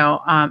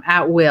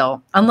 at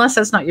will, unless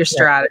that's not your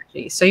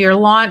strategy. So your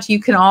launch,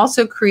 you can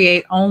also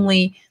create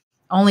only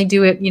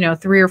do it,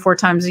 3 or 4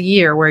 times a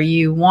year, where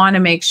you want to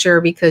make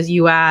sure, because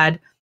you add,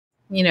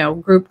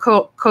 group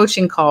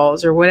coaching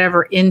calls or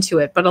whatever into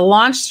it. But a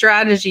launch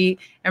strategy,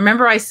 and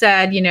remember I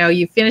said,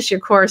 you finish your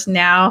course,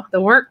 now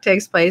the work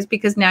takes place,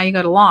 because now you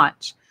go to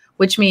launch,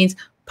 which means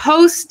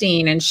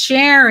posting and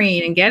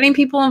sharing and getting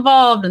people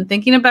involved and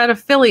thinking about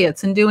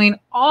affiliates and doing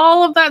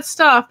all of that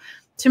stuff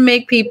to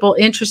make people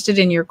interested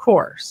in your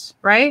course,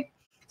 right?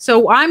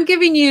 So I'm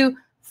giving you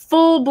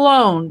full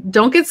blown.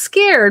 Don't get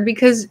scared,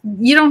 because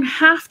you don't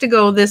have to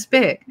go this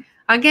big.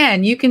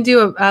 Again, you can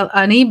do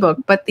an ebook,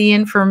 but the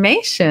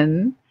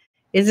information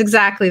is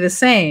exactly the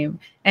same.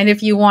 And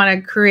if you want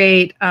to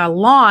create a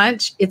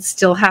launch, it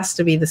still has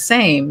to be the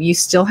same. You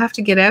still have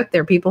to get out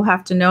there. People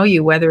have to know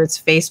you, whether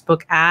it's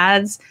Facebook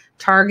ads,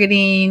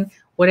 targeting,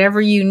 whatever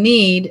you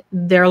need.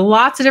 There are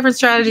lots of different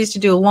strategies to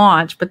do a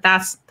launch, but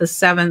that's the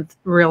 7th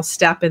real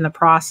step in the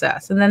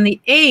process. And then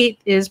the 8th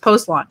is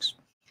post-launch.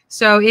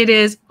 So it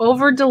is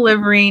over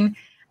delivering,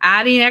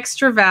 adding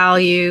extra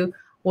value,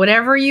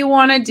 whatever you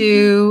want to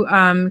do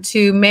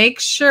to make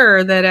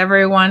sure that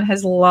everyone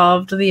has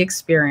loved the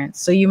experience.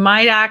 So you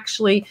might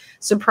actually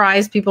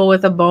surprise people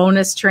with a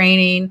bonus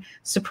training,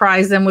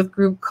 surprise them with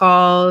group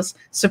calls,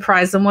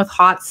 surprise them with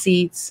hot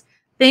seats,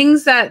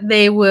 things that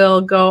they will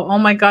go, oh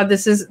my God,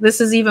 this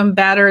is even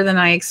better than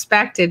I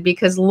expected,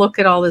 because look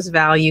at all this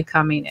value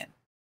coming in.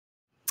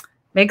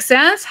 Make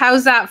sense?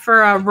 How's that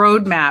for a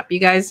roadmap? You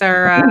guys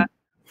are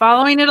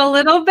following it a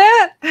little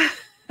bit?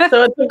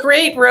 So it's a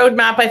great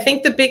roadmap. I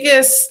think the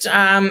biggest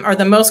or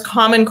the most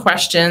common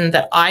question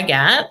that I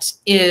get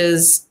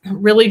is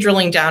really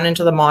drilling down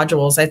into the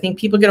modules. I think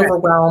people get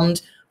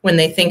overwhelmed when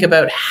they think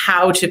about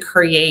how to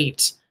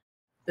create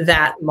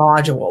that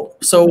module.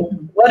 So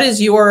what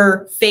is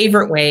your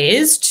favorite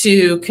ways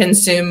to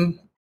consume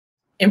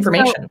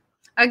information? So,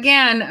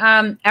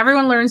 again,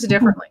 everyone learns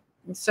differently.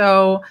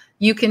 So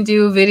you can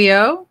do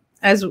video,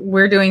 as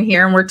we're doing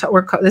here, and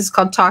this is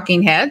called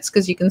talking heads,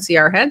 because you can see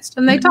our heads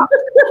and they talk.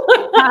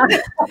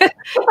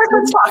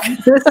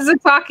 This is a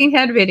talking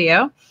head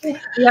video.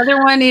 The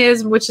other one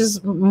is, which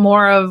is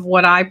more of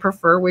what I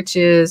prefer, which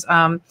is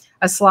a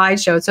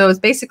slideshow. So it's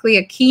basically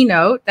a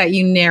keynote that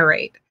you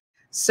narrate.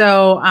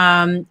 So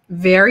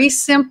very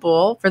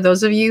simple for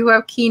those of you who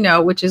have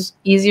Keynote, which is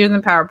easier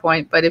than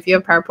PowerPoint, but if you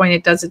have PowerPoint,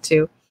 it does it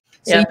too.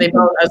 So yeah,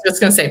 I was just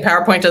going to say,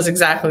 PowerPoint does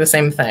exactly the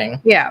same thing.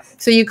 Yeah.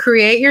 So you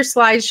create your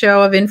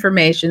slideshow of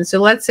information. So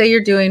let's say you're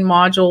doing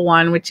module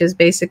 1, which is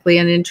basically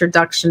an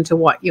introduction to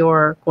what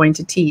you're going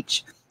to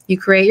teach. You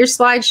create your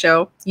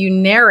slideshow, you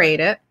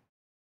narrate it,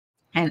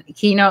 and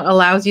Keynote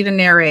allows you to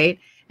narrate,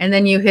 and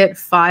then you hit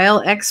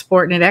File,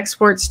 Export, and it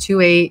exports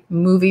to a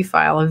movie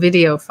file, a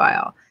video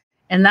file.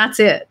 And that's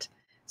it.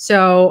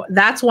 So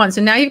that's one.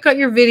 So now you've got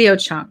your video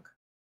chunk.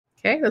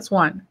 Okay, that's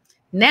one.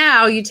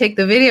 Now you take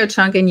the video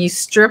chunk and you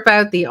strip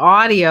out the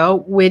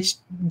audio, which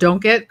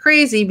don't get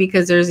crazy,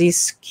 because there's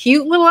these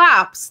cute little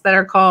apps that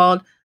are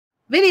called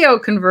Video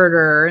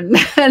Converter.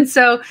 And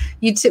so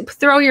you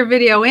throw your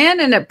video in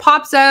and it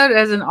pops out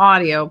as an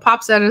audio,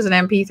 pops out as an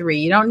MP3.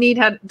 You don't need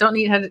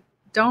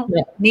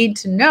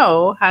to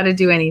know how to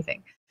do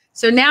anything.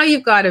 So now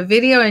you've got a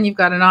video and you've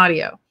got an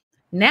audio.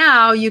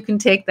 Now you can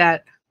take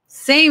that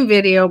same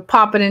video,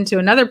 pop it into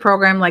another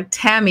program like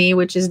Temi,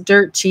 which is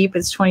dirt cheap.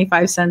 It's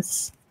 25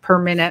 cents per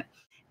minute.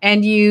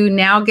 And you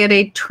now get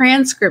a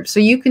transcript. So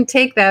you can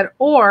take that,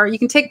 or you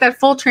can take that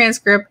full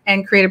transcript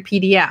and create a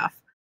PDF.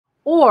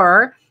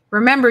 Or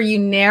remember, you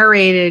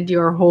narrated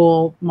your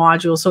whole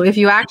module. So if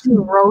you actually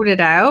wrote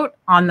it out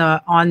on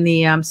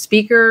the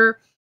speaker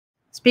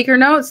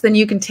notes, then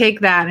you can take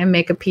that and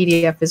make a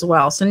PDF as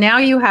well. So now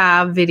you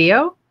have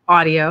video,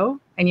 audio,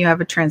 and you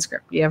have a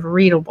transcript. You have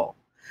readable.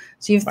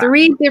 So you have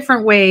 3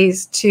 different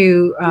ways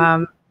to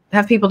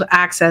have people to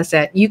access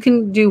it. You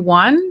can do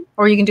one,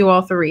 or you can do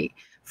all 3.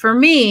 For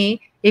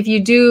me, if you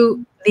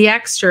do the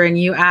extra and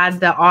you add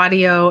the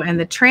audio and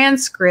the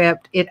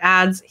transcript, it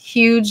adds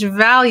huge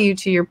value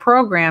to your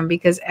program,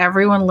 because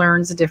everyone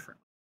learns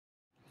differently,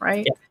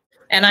 right? Yeah.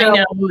 And so, I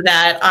know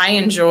that I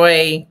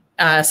enjoy,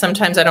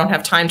 sometimes I don't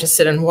have time to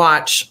sit and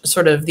watch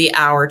sort of the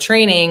hour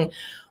training,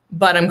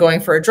 but I'm going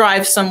for a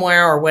drive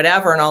somewhere or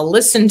whatever, and I'll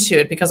listen to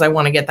it because I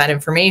want to get that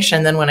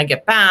information. Then when I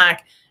get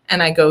back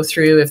and I go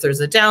through, if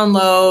there's a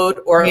download,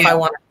 or if I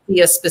want to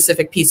see a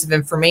specific piece of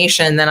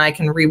information, then I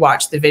can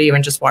rewatch the video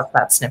and just watch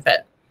that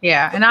snippet.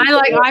 Yeah. And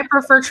I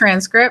prefer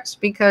transcripts,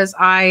 because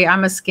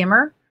I'm a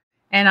skimmer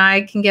and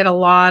I can get a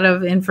lot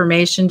of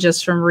information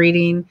just from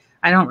reading.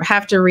 I don't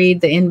have to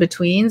read the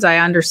in-betweens. I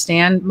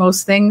understand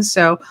most things.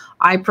 So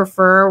I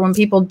prefer, when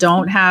people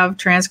don't have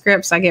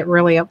transcripts, I get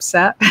really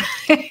upset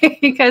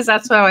because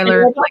that's how I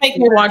learned. Don't make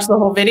me watch the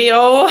whole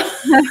video.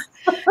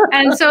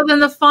 And so then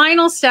the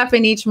final step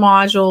in each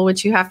module,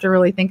 which you have to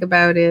really think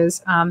about,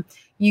 is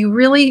you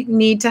really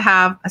need to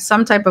have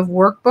some type of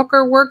workbook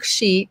or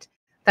worksheet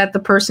that the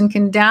person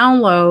can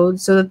download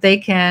so that they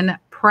can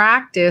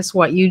practice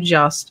what you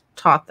just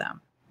taught them,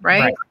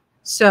 right?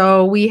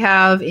 So we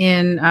have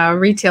in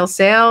retail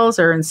sales,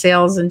 or in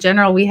sales in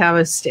general, we have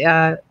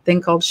a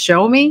thing called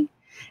Show Me.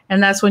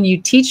 And that's when you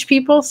teach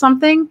people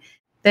something.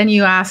 Then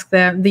you ask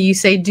them, you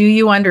say, do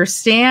you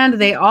understand?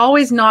 They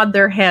always nod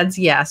their heads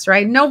yes,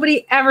 right?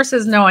 Nobody ever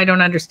says, no, I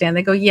don't understand.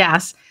 They go,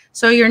 yes.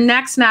 So your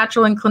next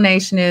natural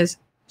inclination is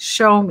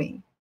show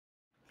me,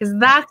 because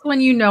that's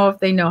when you know if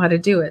they know how to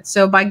do it.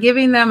 So by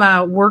giving them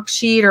a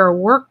worksheet or a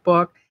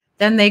workbook,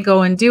 then they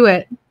go and do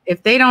it.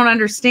 If they don't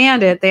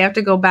understand it, they have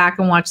to go back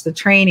and watch the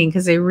training,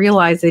 because they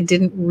realize they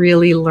didn't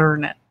really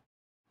learn it.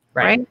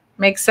 Right?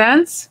 Makes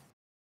sense?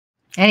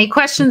 Any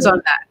questions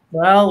on that?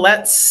 Well,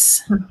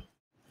 let's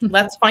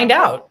find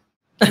out.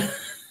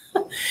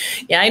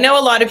 Yeah, I know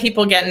a lot of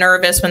people get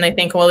nervous when they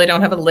think, well, they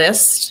don't have a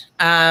list.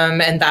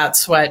 And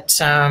that's what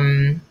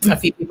a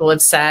few people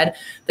have said.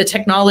 The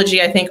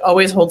technology, I think,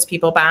 always holds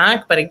people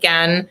back. But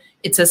again,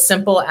 it's as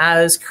simple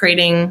as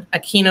creating a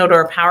Keynote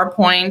or a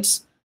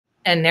PowerPoint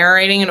and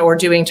narrating, or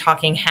doing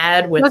talking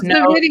head with just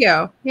a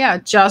video. Yeah,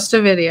 just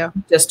a video.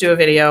 Just do a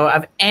video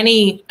of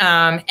any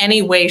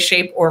way,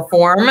 shape, or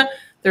form.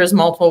 There's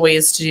multiple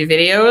ways to do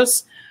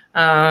videos.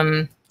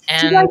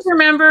 Do you guys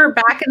remember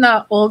back in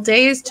the old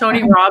days,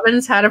 Tony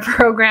Robbins had a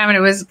program and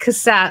it was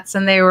cassettes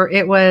and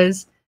it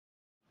was,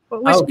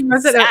 which one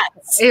was it?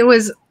 It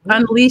was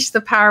Unleash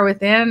the Power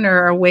Within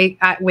or Awake.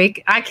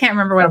 I can't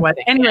remember what it was.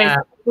 Anyway,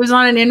 it was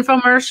on an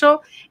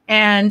infomercial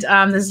and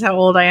this is how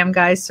old I am,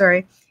 guys.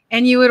 Sorry.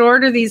 And you would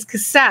order these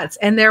cassettes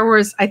and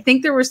I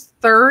think there was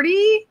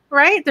 30,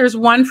 right? There's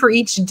one for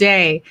each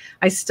day.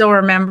 I still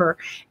remember.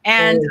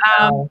 And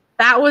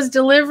that was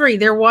delivery.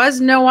 There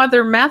was no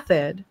other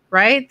method.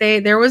 Right?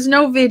 There was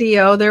no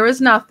video. There was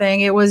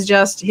nothing. It was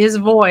just his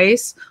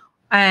voice.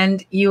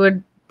 And you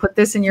would put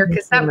this in your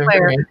cassette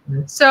player.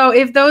 So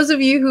if those of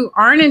you who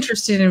aren't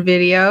interested in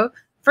video,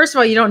 first of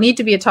all, you don't need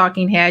to be a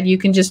talking head. You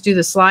can just do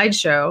the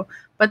slideshow.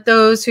 But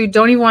those who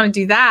don't even want to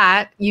do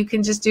that, you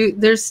can just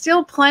there's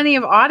still plenty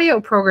of audio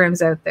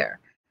programs out there.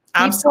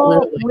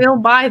 Absolutely. People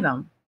will buy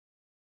them.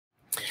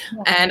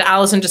 And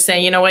Allison just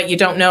saying, you know what you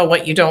don't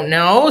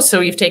know. So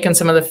you've taken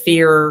some of the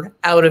fear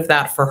out of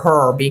that for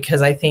her,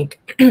 because I think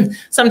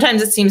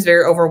sometimes it seems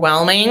very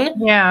overwhelming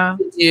to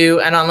do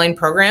an online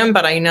program.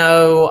 But I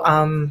know,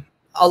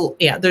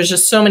 there's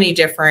just so many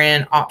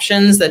different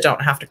options that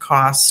don't have to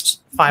cost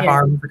 5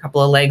 arms, a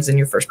couple of legs, and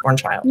your firstborn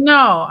child.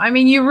 No, I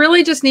mean, you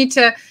really just need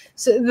to.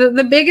 So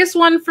the biggest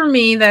one for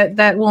me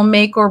that will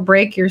make or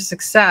break your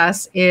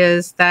success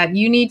is that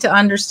you need to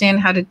understand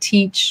how to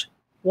teach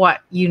what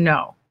you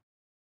know.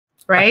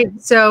 Right.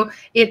 So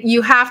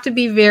you have to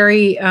be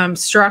very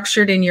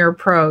structured in your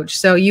approach.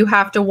 So you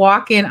have to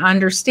walk in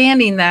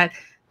understanding that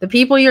the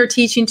people you're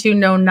teaching to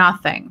know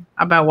nothing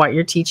about what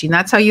you're teaching.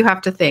 That's how you have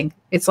to think.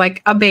 It's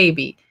like a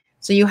baby.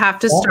 So you have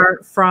to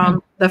start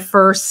from the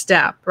first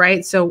step.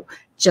 Right. So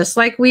just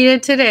like we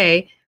did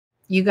today,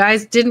 you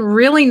guys didn't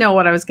really know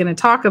what I was going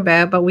to talk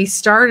about, but we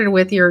started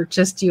with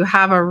you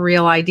have a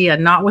real idea,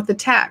 not with the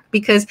tech,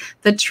 because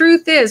the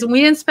truth is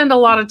we didn't spend a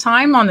lot of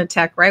time on the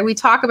tech. Right. We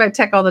talk about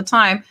tech all the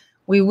time.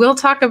 We will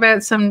talk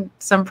about some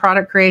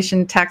product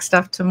creation tech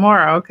stuff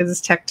tomorrow because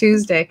it's Tech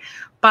Tuesday.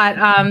 But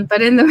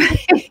in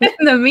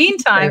the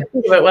meantime,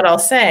 what I'll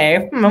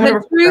say,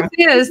 the truth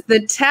is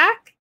the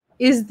tech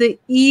is the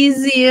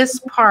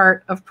easiest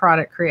part of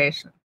product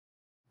creation.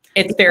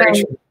 It's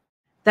very true.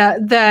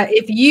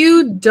 If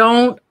you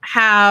don't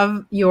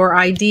have your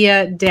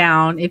idea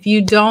down, if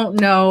you don't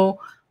know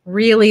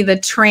really the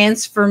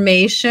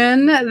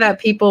transformation that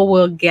people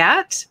will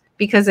get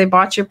because they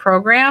bought your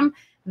program,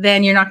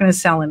 then you're not going to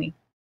sell any.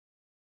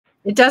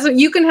 It doesn't.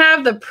 You can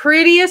have the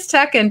prettiest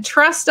tech, and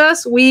trust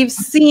us, we've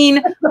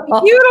seen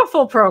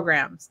beautiful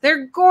programs.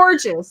 They're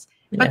gorgeous,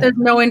 but there's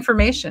no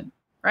information,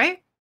 right?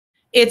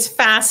 It's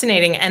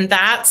fascinating. And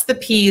that's the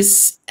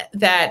piece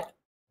that,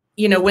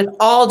 with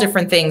all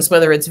different things,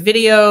 whether it's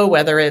video,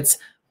 whether it's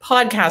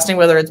podcasting,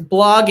 whether it's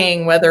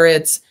blogging, whether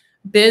it's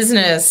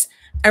business,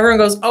 everyone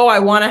goes, oh, I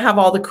want to have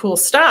all the cool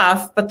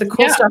stuff, but the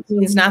cool stuff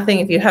means nothing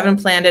if you haven't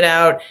planned it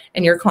out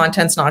and your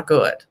content's not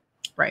good.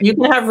 Right. You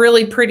can have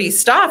really pretty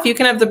stuff. You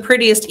can have the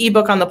prettiest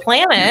ebook on the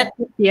planet.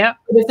 Yeah.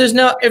 If there's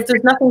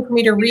nothing for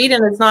me to read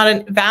and it's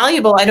not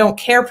valuable, I don't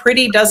care.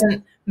 Pretty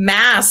doesn't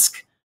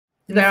mask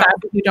the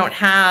fact that you don't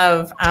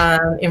have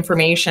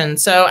information.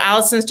 So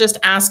Allison's just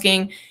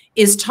asking,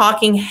 is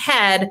talking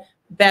head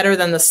better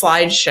than the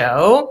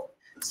slideshow?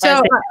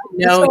 So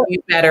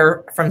you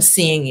better from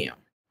seeing you.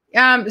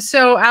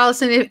 So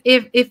Allison,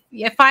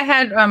 if I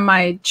had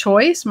my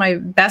choice, my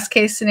best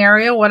case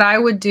scenario, what I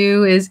would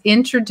do is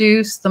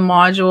introduce the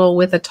module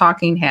with a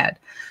talking head.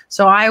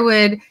 So I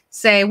would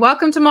say,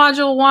 welcome to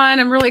module 1.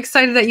 I'm really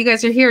excited that you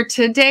guys are here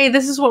today.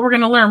 This is what we're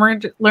going to learn. We're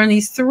going to learn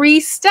these 3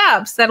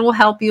 steps that will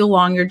help you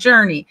along your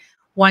journey.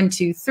 1,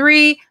 2,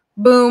 3,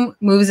 boom,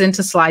 moves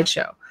into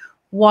slideshow.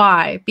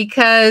 Why?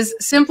 Because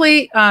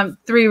simply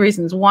 3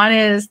 reasons. One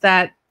is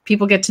that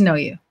people get to know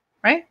you,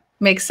 right?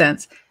 Makes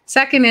sense.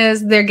 Second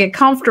is they get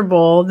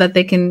comfortable that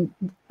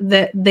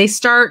they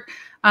start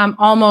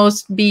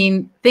almost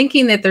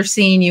thinking that they're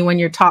seeing you when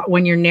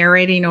you're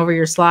narrating over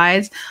your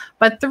slides.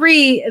 But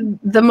 3,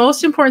 the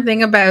most important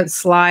thing about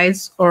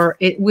slides, or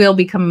it will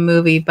become a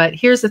movie, but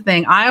here's the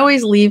thing. I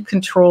always leave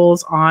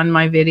controls on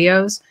my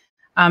videos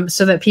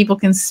so that people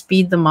can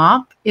speed them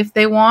up if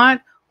they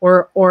want,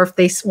 or if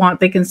they want,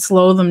 they can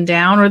slow them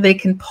down, or they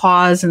can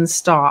pause and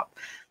stop.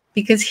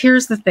 Because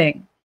here's the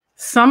thing.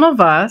 Some of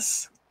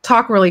us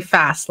talk really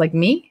fast, like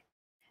me,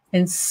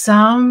 and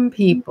some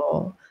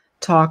people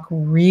talk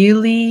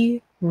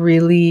really,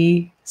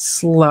 really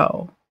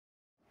slow.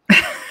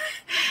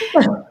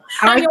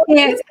 I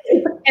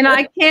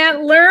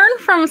can't learn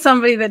from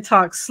somebody that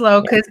talks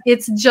slow because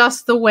it's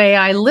just the way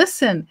I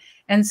listen.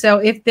 And so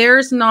if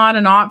there's not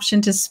an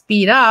option to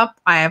speed up,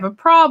 I have a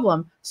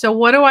problem. So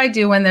what do I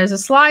do when there's a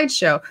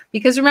slideshow?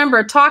 Because remember,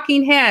 a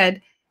talking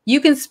head, you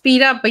can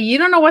speed up, but you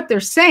don't know what they're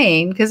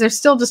saying because they're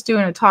still just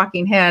doing a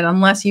talking head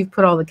unless you've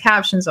put all the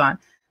captions on.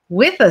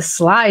 With a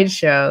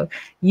slideshow,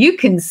 you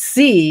can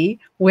see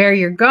where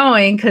you're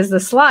going because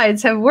the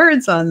slides have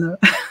words on them.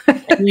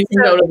 And you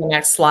can go to the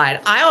next slide.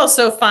 I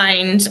also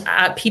find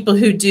people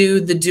who do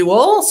the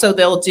dual, so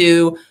they'll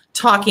do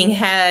talking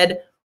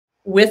head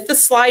with the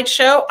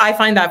slideshow. I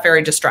find that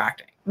very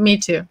distracting. Me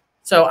too.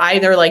 So I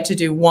either like to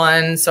do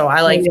one. So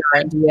I like the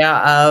idea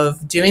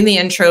of doing the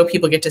intro.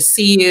 People get to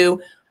see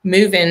you,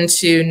 move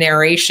into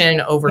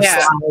narration over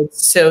slides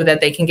so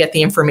that they can get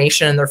the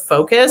information and they're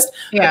focused,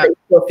 but they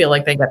still feel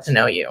like they get to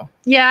know you.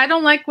 Yeah, I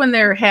don't like when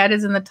their head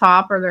is in the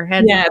top or their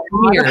head. Yeah, it's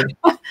weird.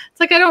 It's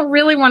like, I don't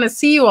really want to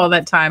see you all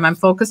that time. I'm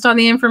focused on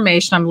the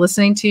information. I'm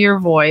listening to your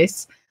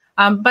voice.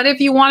 But if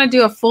you want to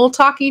do a full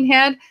talking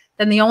head,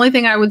 then the only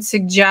thing I would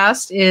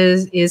suggest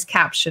is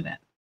caption it.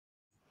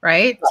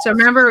 Right. So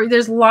remember,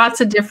 there's lots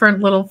of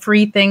different little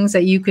free things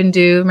that you can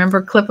do. Remember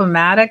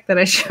Clip-O-Matic that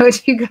I showed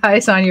you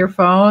guys on your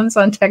phones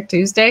on Tech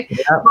Tuesday?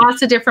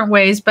 Lots of different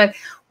ways. But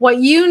what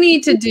you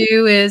need to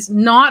do is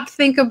not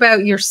think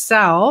about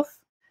yourself.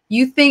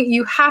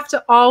 You have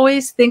to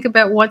always think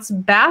about what's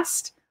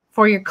best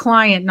for your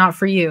client, not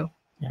for you.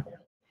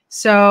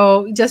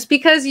 So just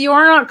because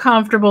you're not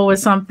comfortable with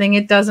something,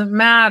 it doesn't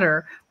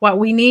matter. What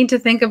we need to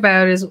think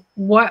about is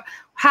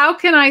how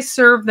can I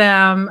serve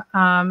them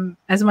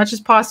as much as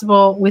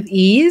possible with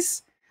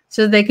ease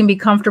so they can be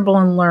comfortable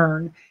and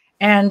learn.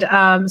 And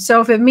so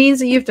if it means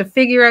that you have to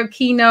figure out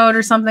Keynote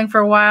or something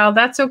for a while,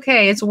 that's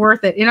okay. It's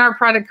worth it. In our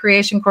product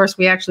creation course,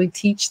 we actually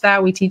teach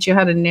that. We teach you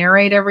how to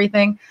narrate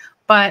everything.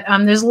 But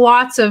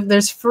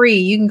there's free.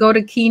 You can go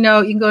to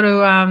Keynote. You can go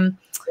to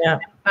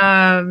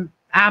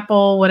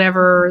Apple,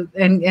 whatever,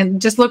 and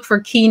just look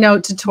for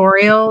Keynote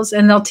tutorials,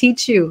 and they'll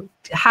teach you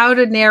how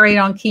to narrate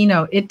on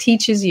Keynote. It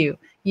teaches you.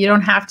 You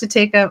don't have to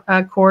take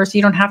a course.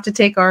 You don't have to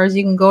take ours.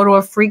 You can go to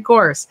a free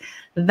course.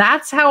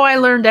 That's how I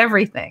learned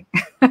everything.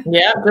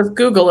 Yeah, just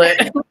Google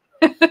it.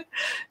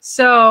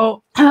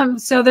 So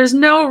there's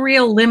no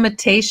real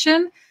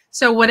limitation.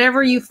 So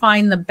whatever you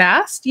find the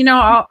best,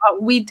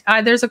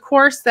 there's a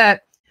course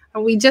that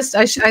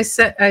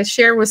I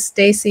shared with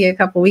Stacy a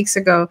couple weeks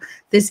ago.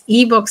 This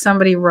ebook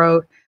somebody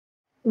wrote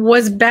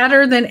was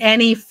better than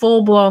any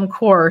full-blown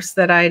course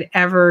that I'd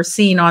ever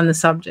seen on the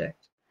subject.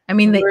 I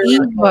mean, the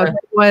ebook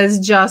was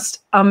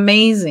just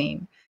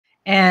amazing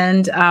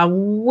and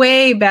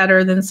way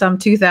better than some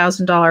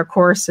 $2,000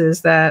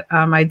 courses that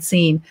I'd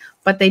seen.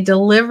 But they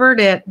delivered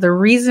it. The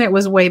reason it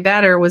was way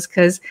better was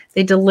because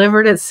they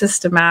delivered it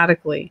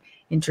systematically.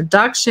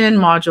 Introduction,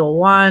 module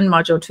 1,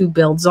 module 2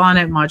 builds on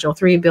it, module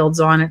 3 builds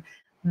on it.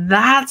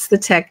 That's the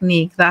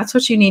technique. That's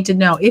what you need to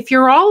know. If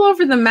you're all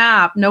over the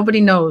map,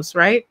 nobody knows,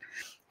 right?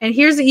 And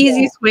here's the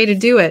easiest way to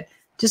do it.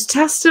 Just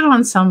test it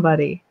on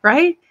somebody,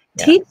 right?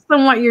 Yeah. Teach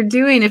them what you're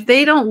doing. If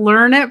they don't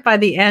learn it by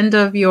the end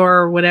of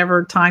your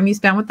whatever time you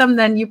spend with them,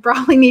 then you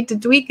probably need to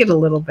tweak it a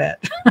little bit.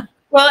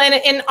 Well,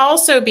 and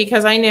also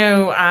because I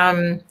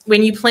know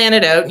when you plan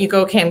it out, you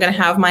go, okay, I'm going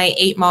to have my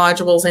 8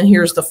 modules and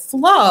here's the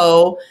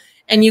flow.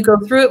 And you go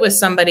through it with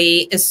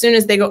somebody, as soon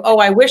as they go, oh,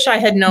 I wish I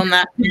had known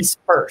that piece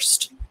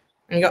first.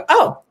 And you go,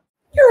 oh,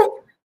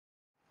 you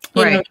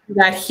know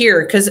that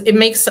here, because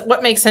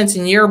what makes sense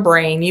in your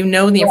brain, the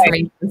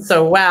information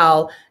so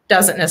well,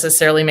 doesn't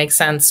necessarily make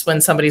sense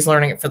when somebody's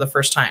learning it for the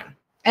first time.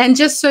 And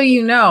just so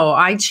you know,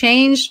 I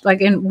changed,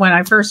 like when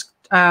I first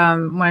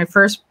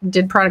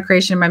did product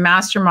creation in my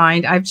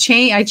mastermind, I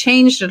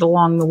changed it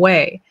along the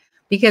way.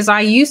 Because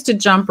I used to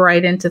jump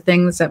right into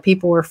things that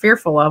people were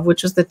fearful of,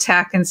 which was the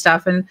tech and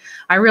stuff. And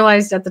I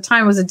realized at the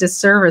time it was a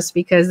disservice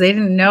because they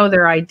didn't know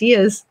their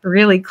ideas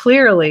really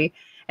clearly.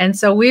 And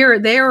so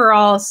they were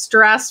all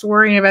stressed,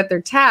 worrying about their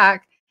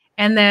tech.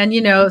 And then,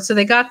 so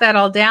they got that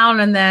all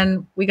down, and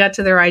then we got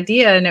to their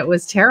idea and it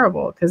was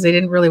terrible because they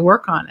didn't really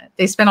work on it.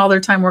 They spent all their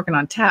time working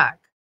on tech.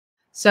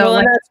 So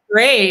and that's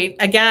great.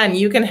 Again,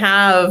 you can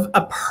have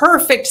a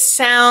perfect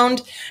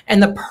sound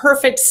and the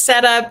perfect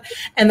setup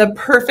and the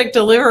perfect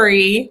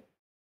delivery,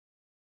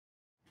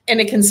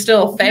 and it can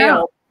still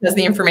fail because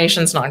the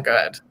information's not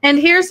good. And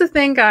here's the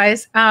thing,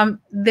 guys.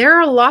 There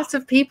are lots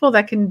of people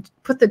that can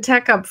put the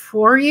tech up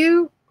for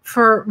you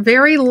for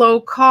very low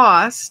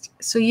cost,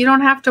 so you don't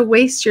have to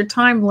waste your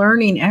time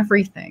learning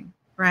everything,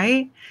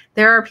 right?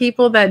 There are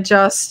people that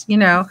just,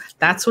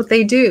 that's what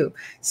they do.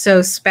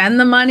 So spend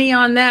the money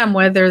on them,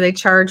 whether they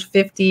charge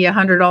 $50,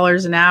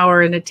 $100 an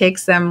hour, and it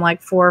takes them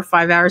like 4 or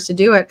 5 hours to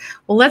do it.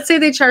 Well, let's say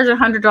they charge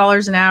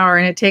 $100 an hour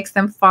and it takes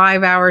them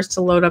 5 hours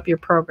to load up your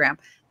program.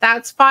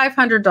 That's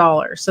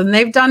 $500. So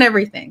they've done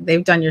everything.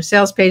 They've done your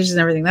sales pages and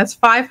everything. That's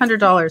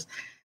 $500.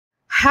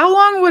 How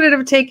long would it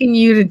have taken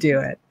you to do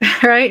it,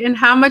 right? And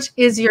how much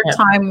is your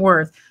time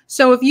worth?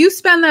 So if you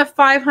spend that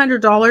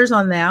 $500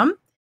 on them,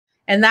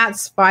 and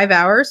that's 5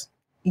 hours,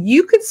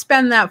 you could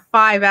spend that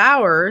 5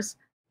 hours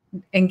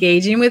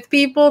engaging with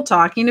people,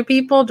 talking to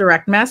people,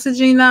 direct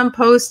messaging them,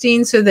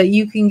 posting, so that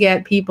you can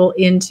get people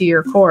into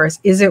your course.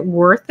 Is it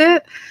worth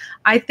it?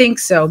 I think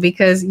so,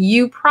 because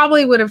you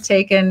probably would have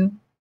taken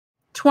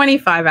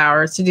 25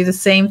 hours to do the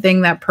same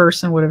thing that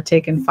person would have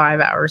taken 5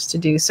 hours to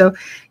do. So,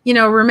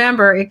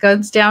 remember, it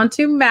goes down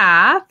to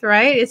math,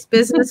 right? It's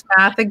business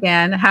math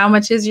again. How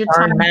much is your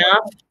time?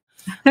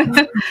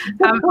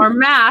 Or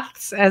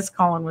maths, as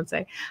Colin would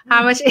say.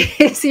 How much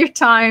is your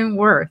time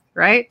worth,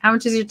 right? How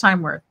much is your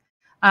time worth?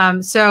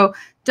 So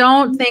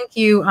don't think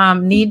you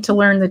need to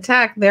learn the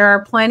tech. There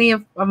are plenty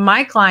of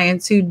my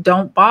clients who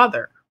don't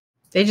bother.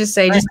 They just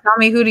say, just tell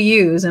me who to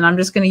use, and I'm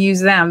just going to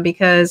use them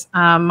because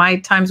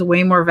my time's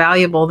way more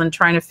valuable than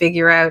trying to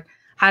figure out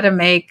how to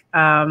make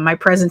my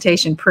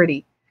presentation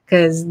pretty,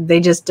 because they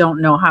just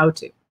don't know how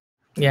to.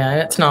 Yeah,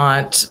 it's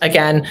not.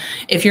 Again,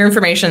 if your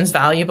information is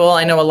valuable,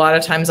 I know a lot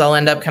of times I'll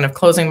end up kind of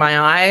closing my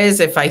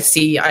eyes if I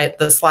see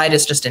the slide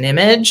is just an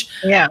image.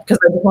 Yeah. Because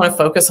I just want to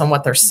focus on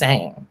what they're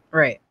saying.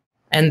 Right.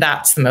 And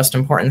that's the most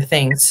important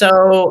thing.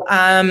 So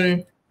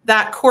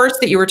that course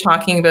that you were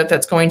talking about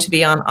that's going to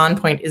be on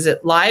Point, is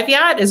it live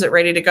yet? Is it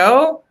ready to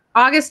go?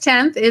 August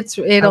 10th.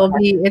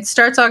 It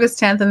starts August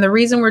 10th. And the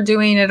reason we're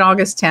doing it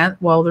August 10th,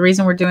 well, the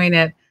reason we're doing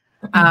it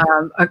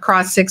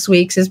across 6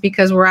 weeks is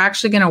because we're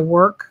actually going to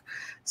work.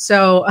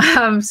 So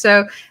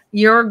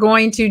you're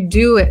going to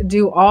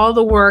do all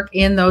the work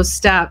in those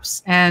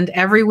steps. And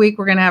every week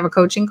we're going to have a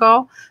coaching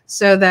call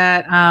so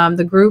that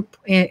the group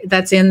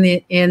that's in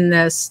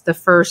the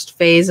first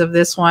phase of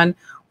this one,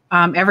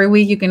 every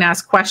week you can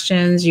ask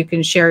questions, you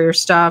can share your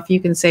stuff, you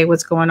can say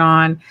what's going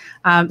on.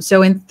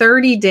 So in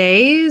 30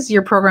 days,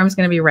 your program is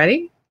going to be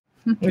ready.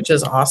 Which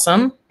is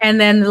awesome.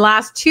 And then the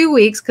last 2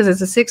 weeks, because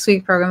it's a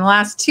 6-week program, the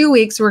last 2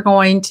 weeks, we're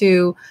going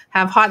to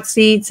have hot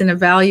seats and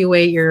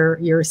evaluate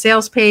your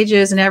sales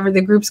pages, and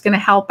the group's going to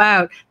help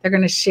out. They're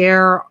going to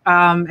share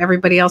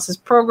everybody else's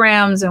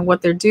programs and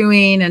what they're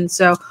doing. And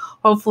so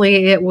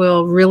hopefully it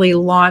will really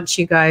launch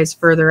you guys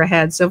further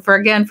ahead. So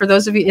for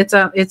those of you, it's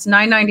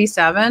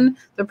 $9.97,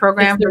 the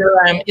program.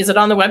 Is it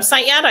on the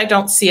website yet? I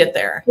don't see it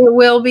there. It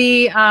will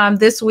be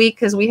this week,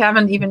 because we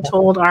haven't even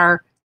told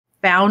our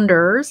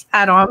founders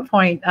at On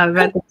Point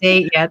about the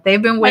date yet.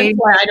 They've been waiting.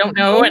 I don't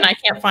know, and I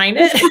can't find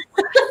it.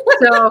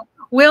 So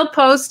we'll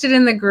post it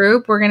in the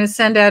group. We're going to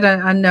send out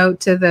a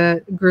note to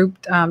the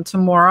group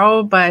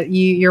tomorrow, but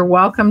you're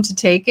welcome to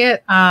take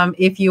it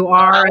if you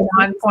are an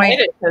On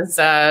Point.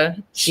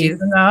 She's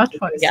an On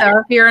Point. So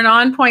if you're an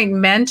On Point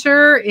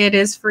mentor, it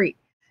is free.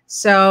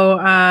 So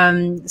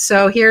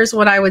here's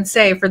what I would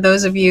say for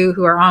those of you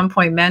who are On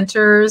Point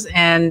mentors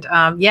and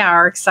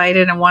are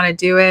excited and want to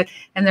do it,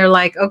 and they're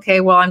like,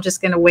 okay, well, I'm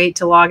just going to wait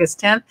till August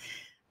 10th.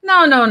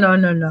 No.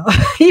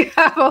 You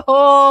have a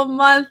whole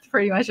month,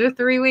 pretty much, or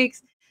 3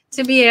 weeks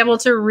to be able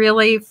to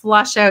really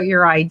flush out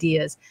your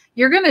ideas.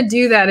 You're going to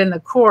do that in the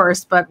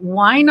course, but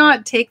why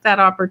not take that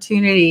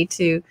opportunity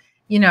to,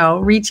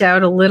 reach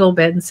out a little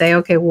bit and say,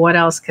 okay, what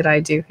else could I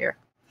do here?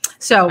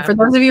 So for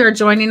those of you who are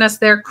joining us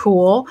there,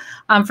 cool.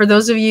 For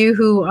those of you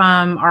who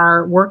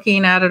are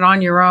working at it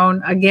on your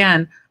own,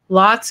 again,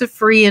 lots of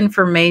free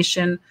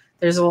information.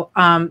 There's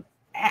and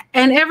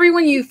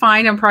everyone you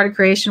find on product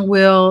creation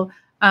will,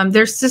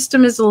 their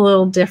system is a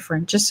little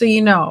different, just so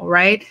you know,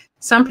 right?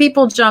 Some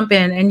people jump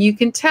in and you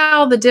can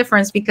tell the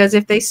difference because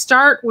if they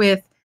start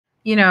with,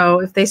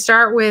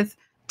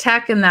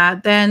 tech and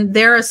that, then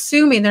they're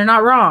assuming, they're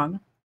not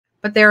wrong,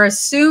 but they're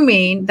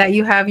assuming that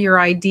you have your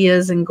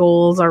ideas and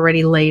goals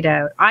already laid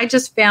out. I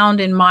just found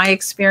in my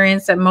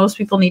experience that most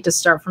people need to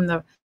start from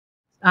the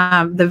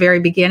very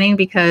beginning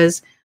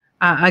because,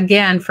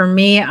 again, for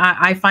me,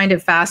 I find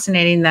it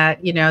fascinating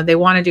that, they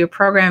want to do a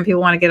program,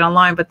 people want to get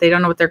online, but they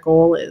don't know what their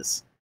goal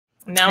is.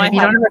 Now I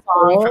have a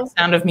song from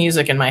Sound of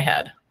Music in my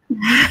head.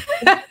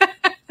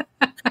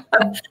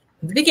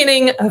 The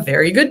beginning, a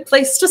very good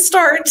place to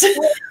start.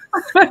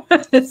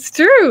 It's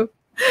true.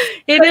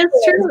 It is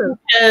true.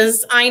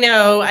 Because I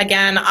know,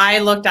 again, I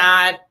looked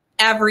at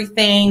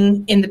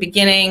everything in the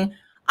beginning.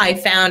 I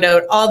found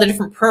out all the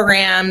different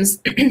programs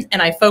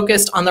and I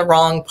focused on the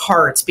wrong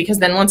parts because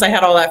then once I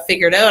had all that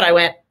figured out, I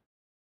went,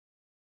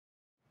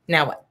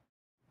 now what?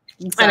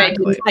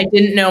 Exactly. And I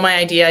didn't know my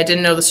idea. I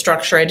didn't know the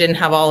structure. I didn't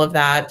have all of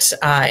that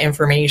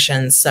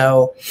information.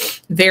 So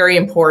very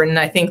important.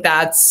 I think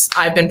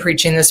I've been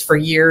preaching this for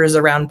years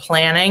around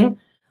planning.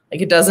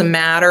 Like it doesn't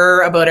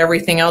matter about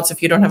everything else.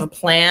 If you don't have a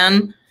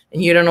plan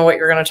and you don't know what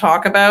you're going to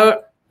talk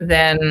about,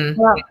 then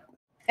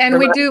and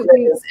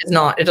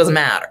it doesn't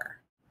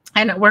matter.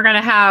 And we're going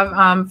to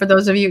have, for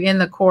those of you in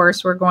the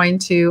course, we're going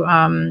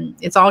to,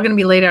 it's all going to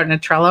be laid out in a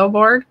Trello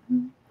board.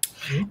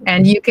 Mm-hmm.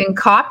 And you can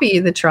copy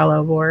the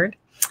Trello board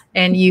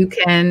and you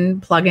can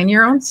plug in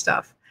your own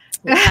stuff.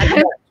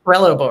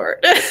 Trello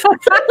board.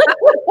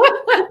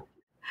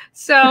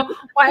 So,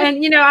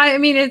 and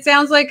it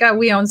sounds like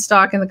we own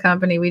stock in the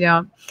company. We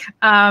don't.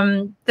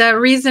 The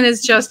reason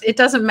is just, it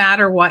doesn't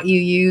matter what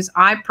you use.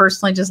 I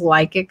personally just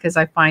like it because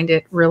I find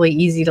it really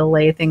easy to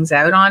lay things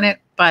out on it,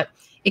 but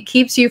it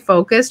keeps you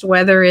focused,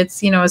 whether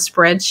it's, a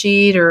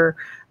spreadsheet or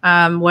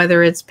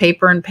whether it's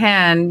paper and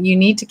pen, you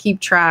need to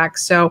keep track.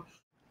 So,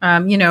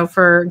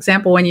 for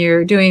example, when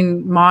you're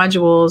doing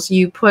modules,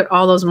 you put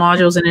all those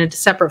modules in a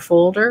separate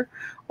folder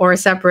or a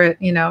separate,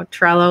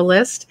 Trello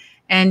list.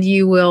 And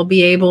you will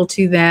be able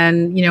to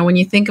then, when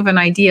you think of an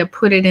idea,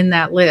 put it in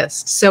that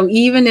list. So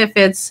even if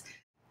it's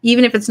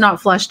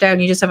not flushed out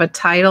and you just have a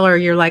title or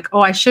you're like, oh,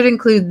 I should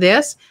include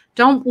this,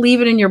 don't leave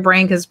it in your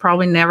brain because it's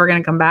probably never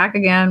going to come back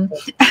again.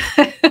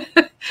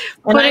 And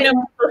I know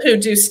people who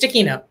do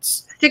sticky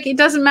notes. It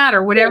doesn't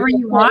matter, whatever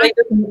you want.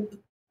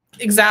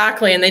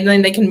 Exactly. And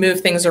then they can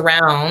move things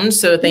around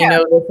so that they Yeah.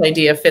 know this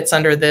idea fits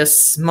under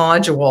this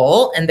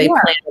module, and they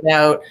Yeah. plan it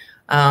out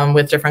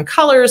with different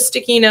colors,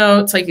 sticky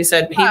notes, like you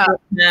said, paper,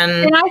 pen.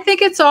 And I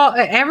think it's all,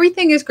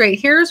 everything is great.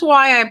 Here's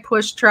why I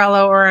push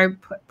Trello, or I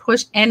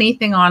push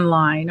anything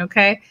online.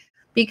 Okay.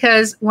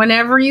 Because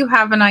whenever you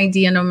have an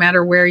idea, no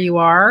matter where you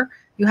are,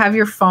 you have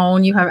your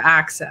phone, you have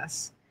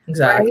access.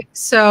 Exactly. Right?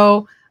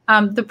 So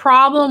the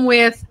problem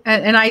with,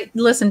 and I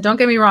listen, don't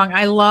get me wrong,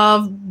 I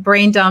love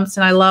brain dumps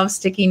and I love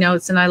sticky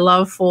notes and I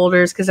love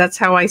folders because that's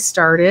how I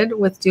started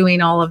with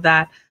doing all of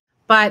that.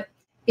 But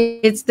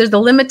there's the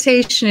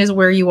limitation is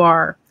where you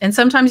are. And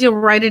sometimes you'll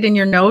write it in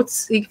your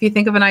notes if you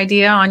think of an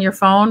idea on your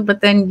phone,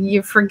 but then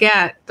you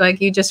forget, like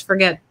you just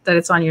forget that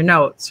it's on your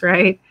notes,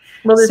 right?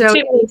 Well, there's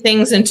too many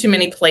things in too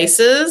many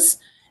places.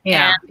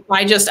 Yeah. And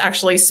I just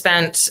actually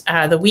spent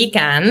the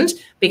weekend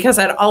because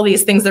I had all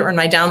these things that were in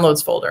my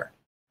downloads folder.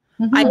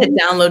 Mm-hmm. I had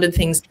downloaded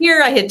things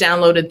here. I had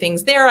downloaded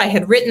things there. I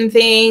had written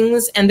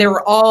things, and they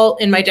were all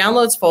in my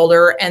downloads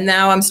folder. And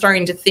now I'm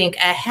starting to think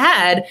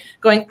ahead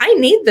going, I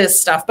need this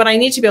stuff, but I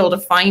need to be able to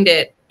find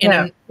it.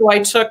 So I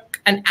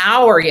took an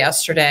hour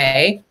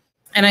yesterday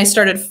and I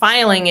started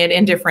filing it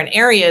in different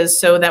areas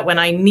so that when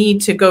I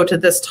need to go to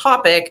this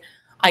topic,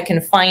 I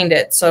can find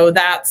it. So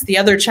that's the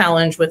other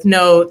challenge with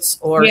notes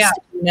or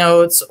sticky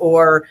notes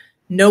or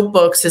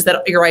notebooks, is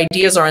that your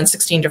ideas are on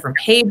 16 different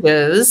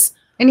pages.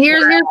 And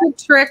here's a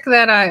trick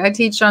that I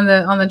teach on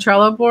the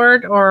Trello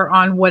board, or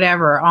on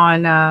whatever,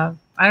 on I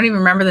don't even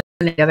remember the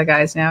name of the other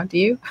guys now. Do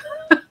you?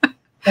 That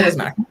doesn't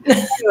matter.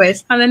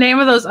 Anyways, on the name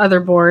of those other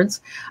boards.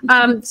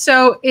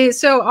 So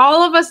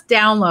all of us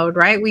download,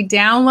 right? We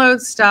download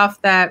stuff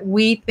that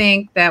we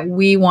think that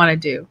we want to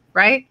do,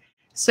 right?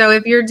 So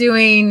if you're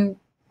doing,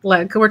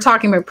 like, we're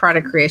talking about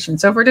product creation.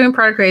 So if we're doing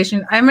product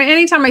creation, I mean,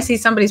 anytime I see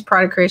somebody's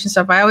product creation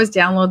stuff, I always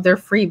download their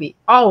freebie.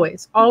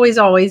 Always, always,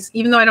 always.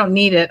 Even though I don't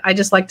need it, I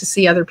just like to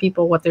see other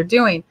people, what they're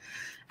doing.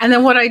 And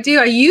then what I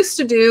used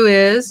to do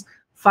is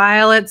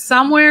file it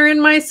somewhere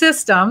in my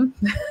system.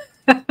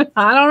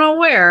 I don't know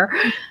where.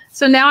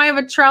 So now I have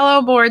a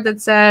Trello board that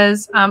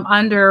says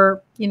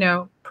under,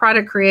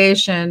 product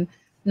creation,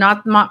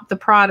 not the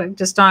product,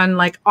 just on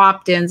like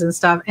opt-ins and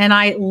stuff. And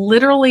I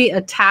literally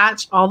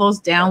attach all those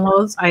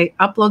downloads. I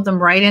upload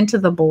them right into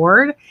the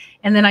board,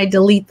 and then I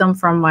delete them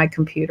from my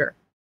computer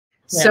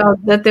so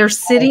that they're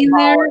sitting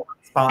there.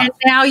 And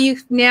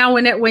now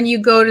when you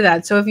go to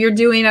that, so if you're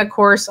doing a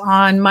course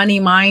on money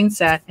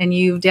mindset and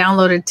you've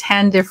downloaded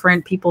 10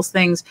 different people's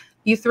things,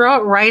 you throw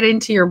it right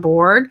into your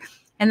board.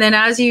 And then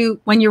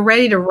when you're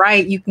ready to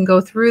write, you can go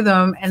through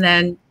them, and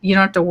then you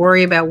don't have to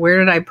worry about where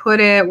did I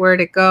put it? Where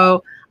did it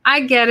go?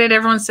 I get it.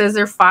 Everyone says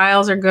their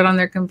files are good on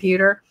their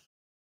computer.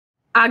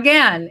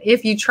 Again,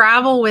 if you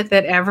travel with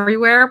it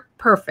everywhere,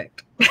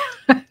 perfect.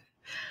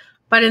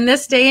 But in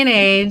this day and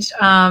age,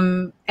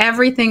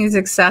 everything is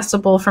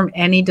accessible from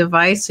any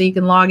device. So you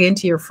can log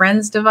into your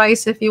friend's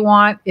device if you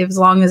want, as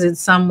long as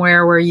it's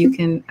somewhere where you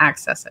can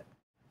access it.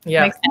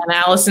 Yeah. And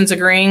Allison's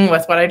agreeing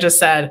with what I just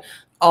said.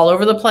 All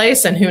over the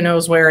place, and who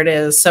knows where it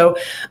is. So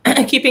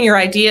keeping your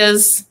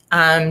ideas,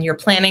 your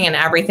planning, and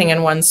everything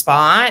in one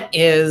spot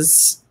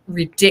is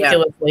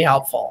ridiculously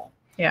helpful.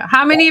 Yeah.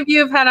 How many of you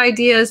have had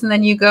ideas and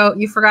then you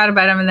forgot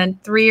about them, and then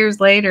 3 years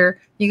later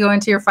you go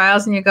into your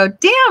files and you go,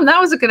 damn, that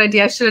was a good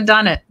idea. I should have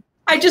done it.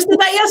 I just did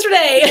that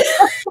yesterday.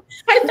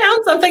 I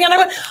found something and I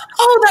went,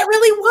 oh, that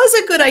really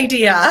was a good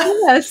idea.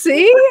 Yeah,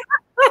 see?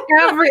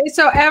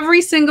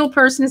 Every single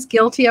person is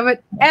guilty of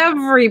it.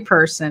 Every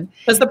person.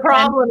 Because the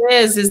problem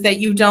is that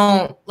you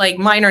don't, like,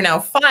 mine are now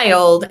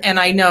filed and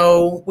I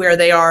know where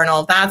they are and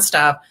all that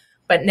stuff.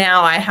 But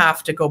now I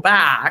have to go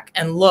back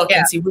and look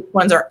and see which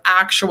ones are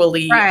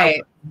actually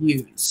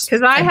used.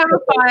 Because I have a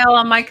file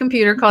on my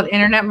computer called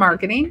Internet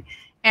Marketing.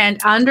 And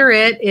under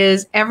it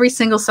is every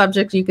single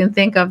subject you can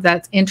think of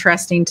that's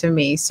interesting to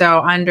me. So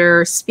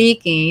under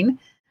speaking,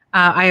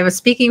 I have a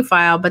speaking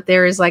file, but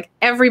there is like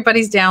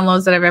everybody's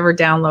downloads that I've ever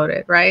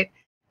downloaded, right?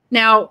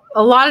 Now,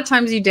 a lot of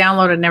times you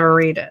download and never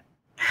read it.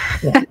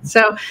 Yeah.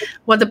 So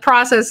what the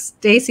process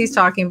Stacy's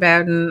talking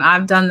about, and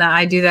I've done that,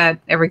 I do that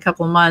every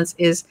couple of months,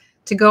 is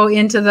to go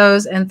into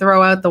those and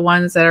throw out the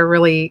ones that are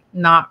really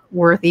not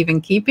worth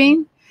even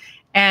keeping.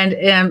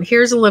 And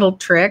here's a little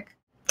trick.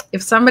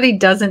 If somebody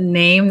doesn't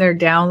name their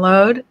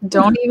download,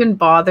 don't even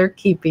bother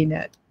keeping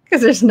it,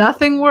 because there's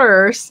nothing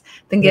worse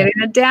than getting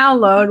a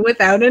download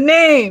without a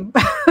name.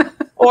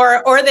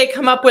 or they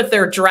come up with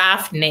their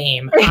draft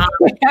name.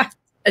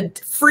 A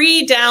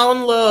free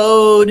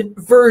download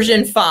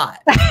version 5.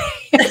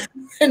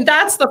 And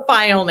that's the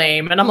file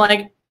name. And I'm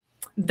like,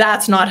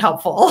 that's not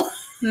helpful.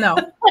 No.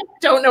 I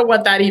don't know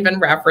what that even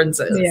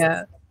references.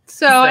 Yeah.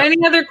 So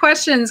any other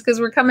questions? Because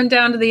we're coming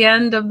down to the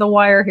end of the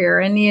wire here.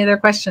 Any other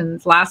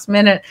questions? Last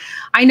minute.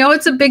 I know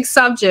it's a big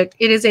subject.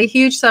 It is a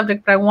huge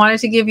subject, but I wanted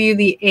to give you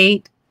the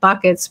 8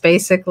 buckets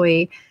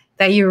basically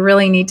that you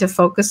really need to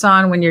focus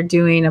on when you're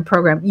doing a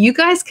program. You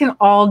guys can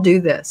all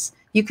do this.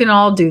 You can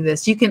all do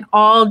this. You can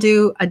all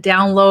do a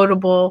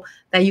downloadable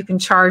that you can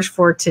charge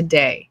for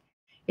today.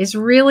 It's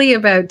really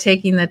about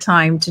taking the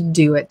time to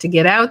do it, to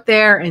get out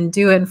there and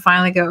do it and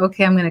finally go,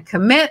 okay, I'm going to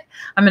commit.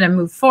 I'm going to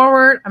move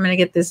forward. I'm going to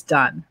get this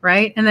done,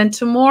 right? And then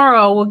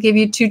tomorrow we'll give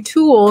you 2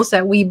 tools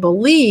that we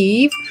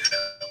believe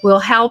will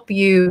help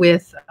you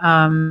with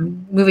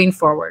moving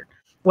forward,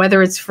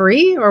 whether it's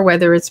free or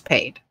whether it's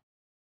paid.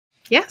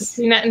 Yes.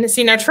 See, now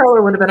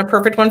Trello would have been a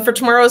perfect one for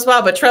tomorrow as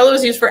well, but Trello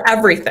is used for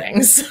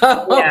everything.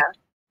 So yeah,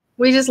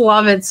 we just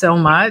love it so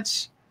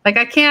much. Like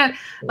I can't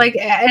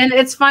and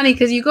it's funny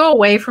because you go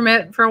away from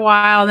it for a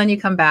while and then you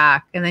come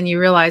back and then you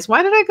realize,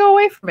 why did I go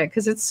away from it?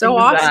 Because it's so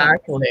awesome.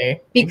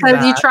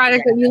 Because you try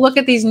to, you look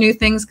at these new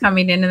things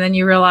coming in and then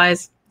you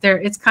realize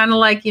it's kind of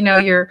like,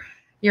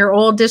 your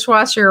old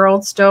dishwasher, your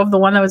old stove, the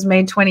one that was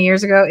made 20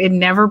 years ago, it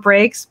never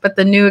breaks, but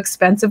the new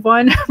expensive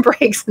one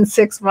breaks in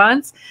 6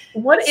 months.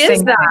 What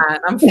is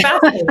that? I'm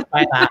fascinated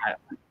by that.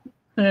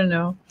 I don't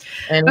know.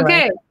 Anyway.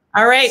 Okay.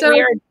 All right. So,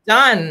 we are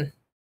done.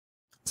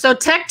 So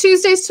Tech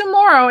Tuesday's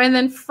tomorrow, and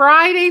then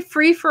Friday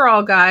free for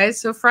all, guys.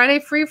 So Friday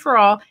free for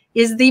all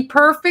is the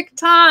perfect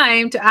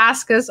time to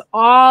ask us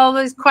all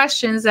these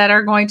questions that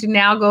are going to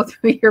now go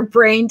through your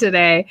brain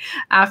today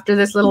after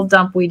this little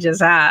dump we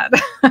just had.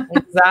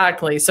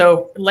 Exactly.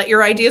 So let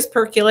your ideas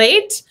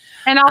percolate.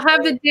 And I'll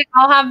have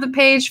the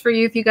page for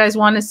you if you guys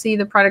want to see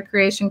the product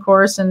creation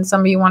course and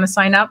some of you want to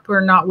sign up who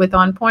are not with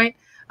On Point.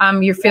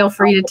 You feel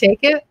free to take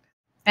it.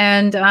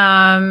 And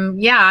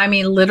yeah, I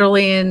mean,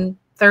 literally in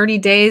 30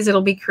 days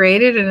it'll be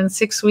created, and in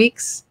 6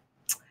 weeks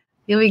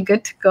you'll be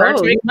good to go. Start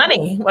to make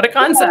money. What a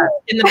concept.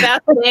 And the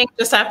best thing,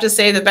 just have to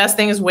say, the best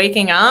thing is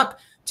waking up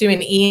to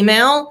an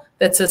email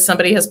that says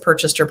somebody has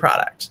purchased your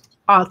product.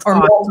 Oh, or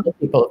multiple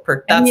people have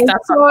purchased.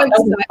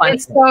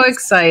 It's so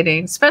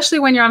exciting, especially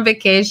when you're on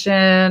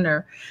vacation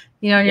or,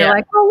 and you're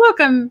like, oh, look,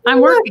 I'm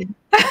working.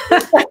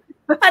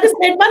 I just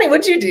made money.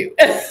 What'd you do?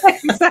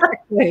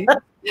 Exactly.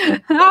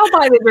 I'll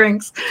buy the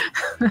drinks.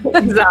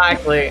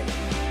 Exactly.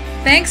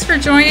 Thanks for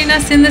joining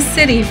us in the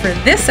city for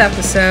this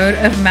episode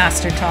of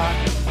Master Talk.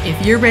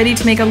 If you're ready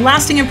to make a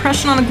lasting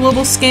impression on a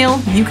global scale,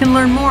 you can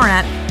learn more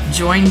at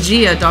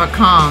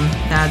joingia.com.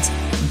 That's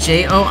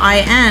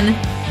JOINGIA.com.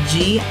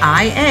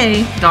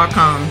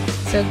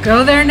 So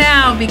go there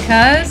now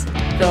because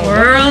the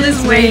world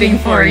is waiting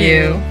for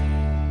you.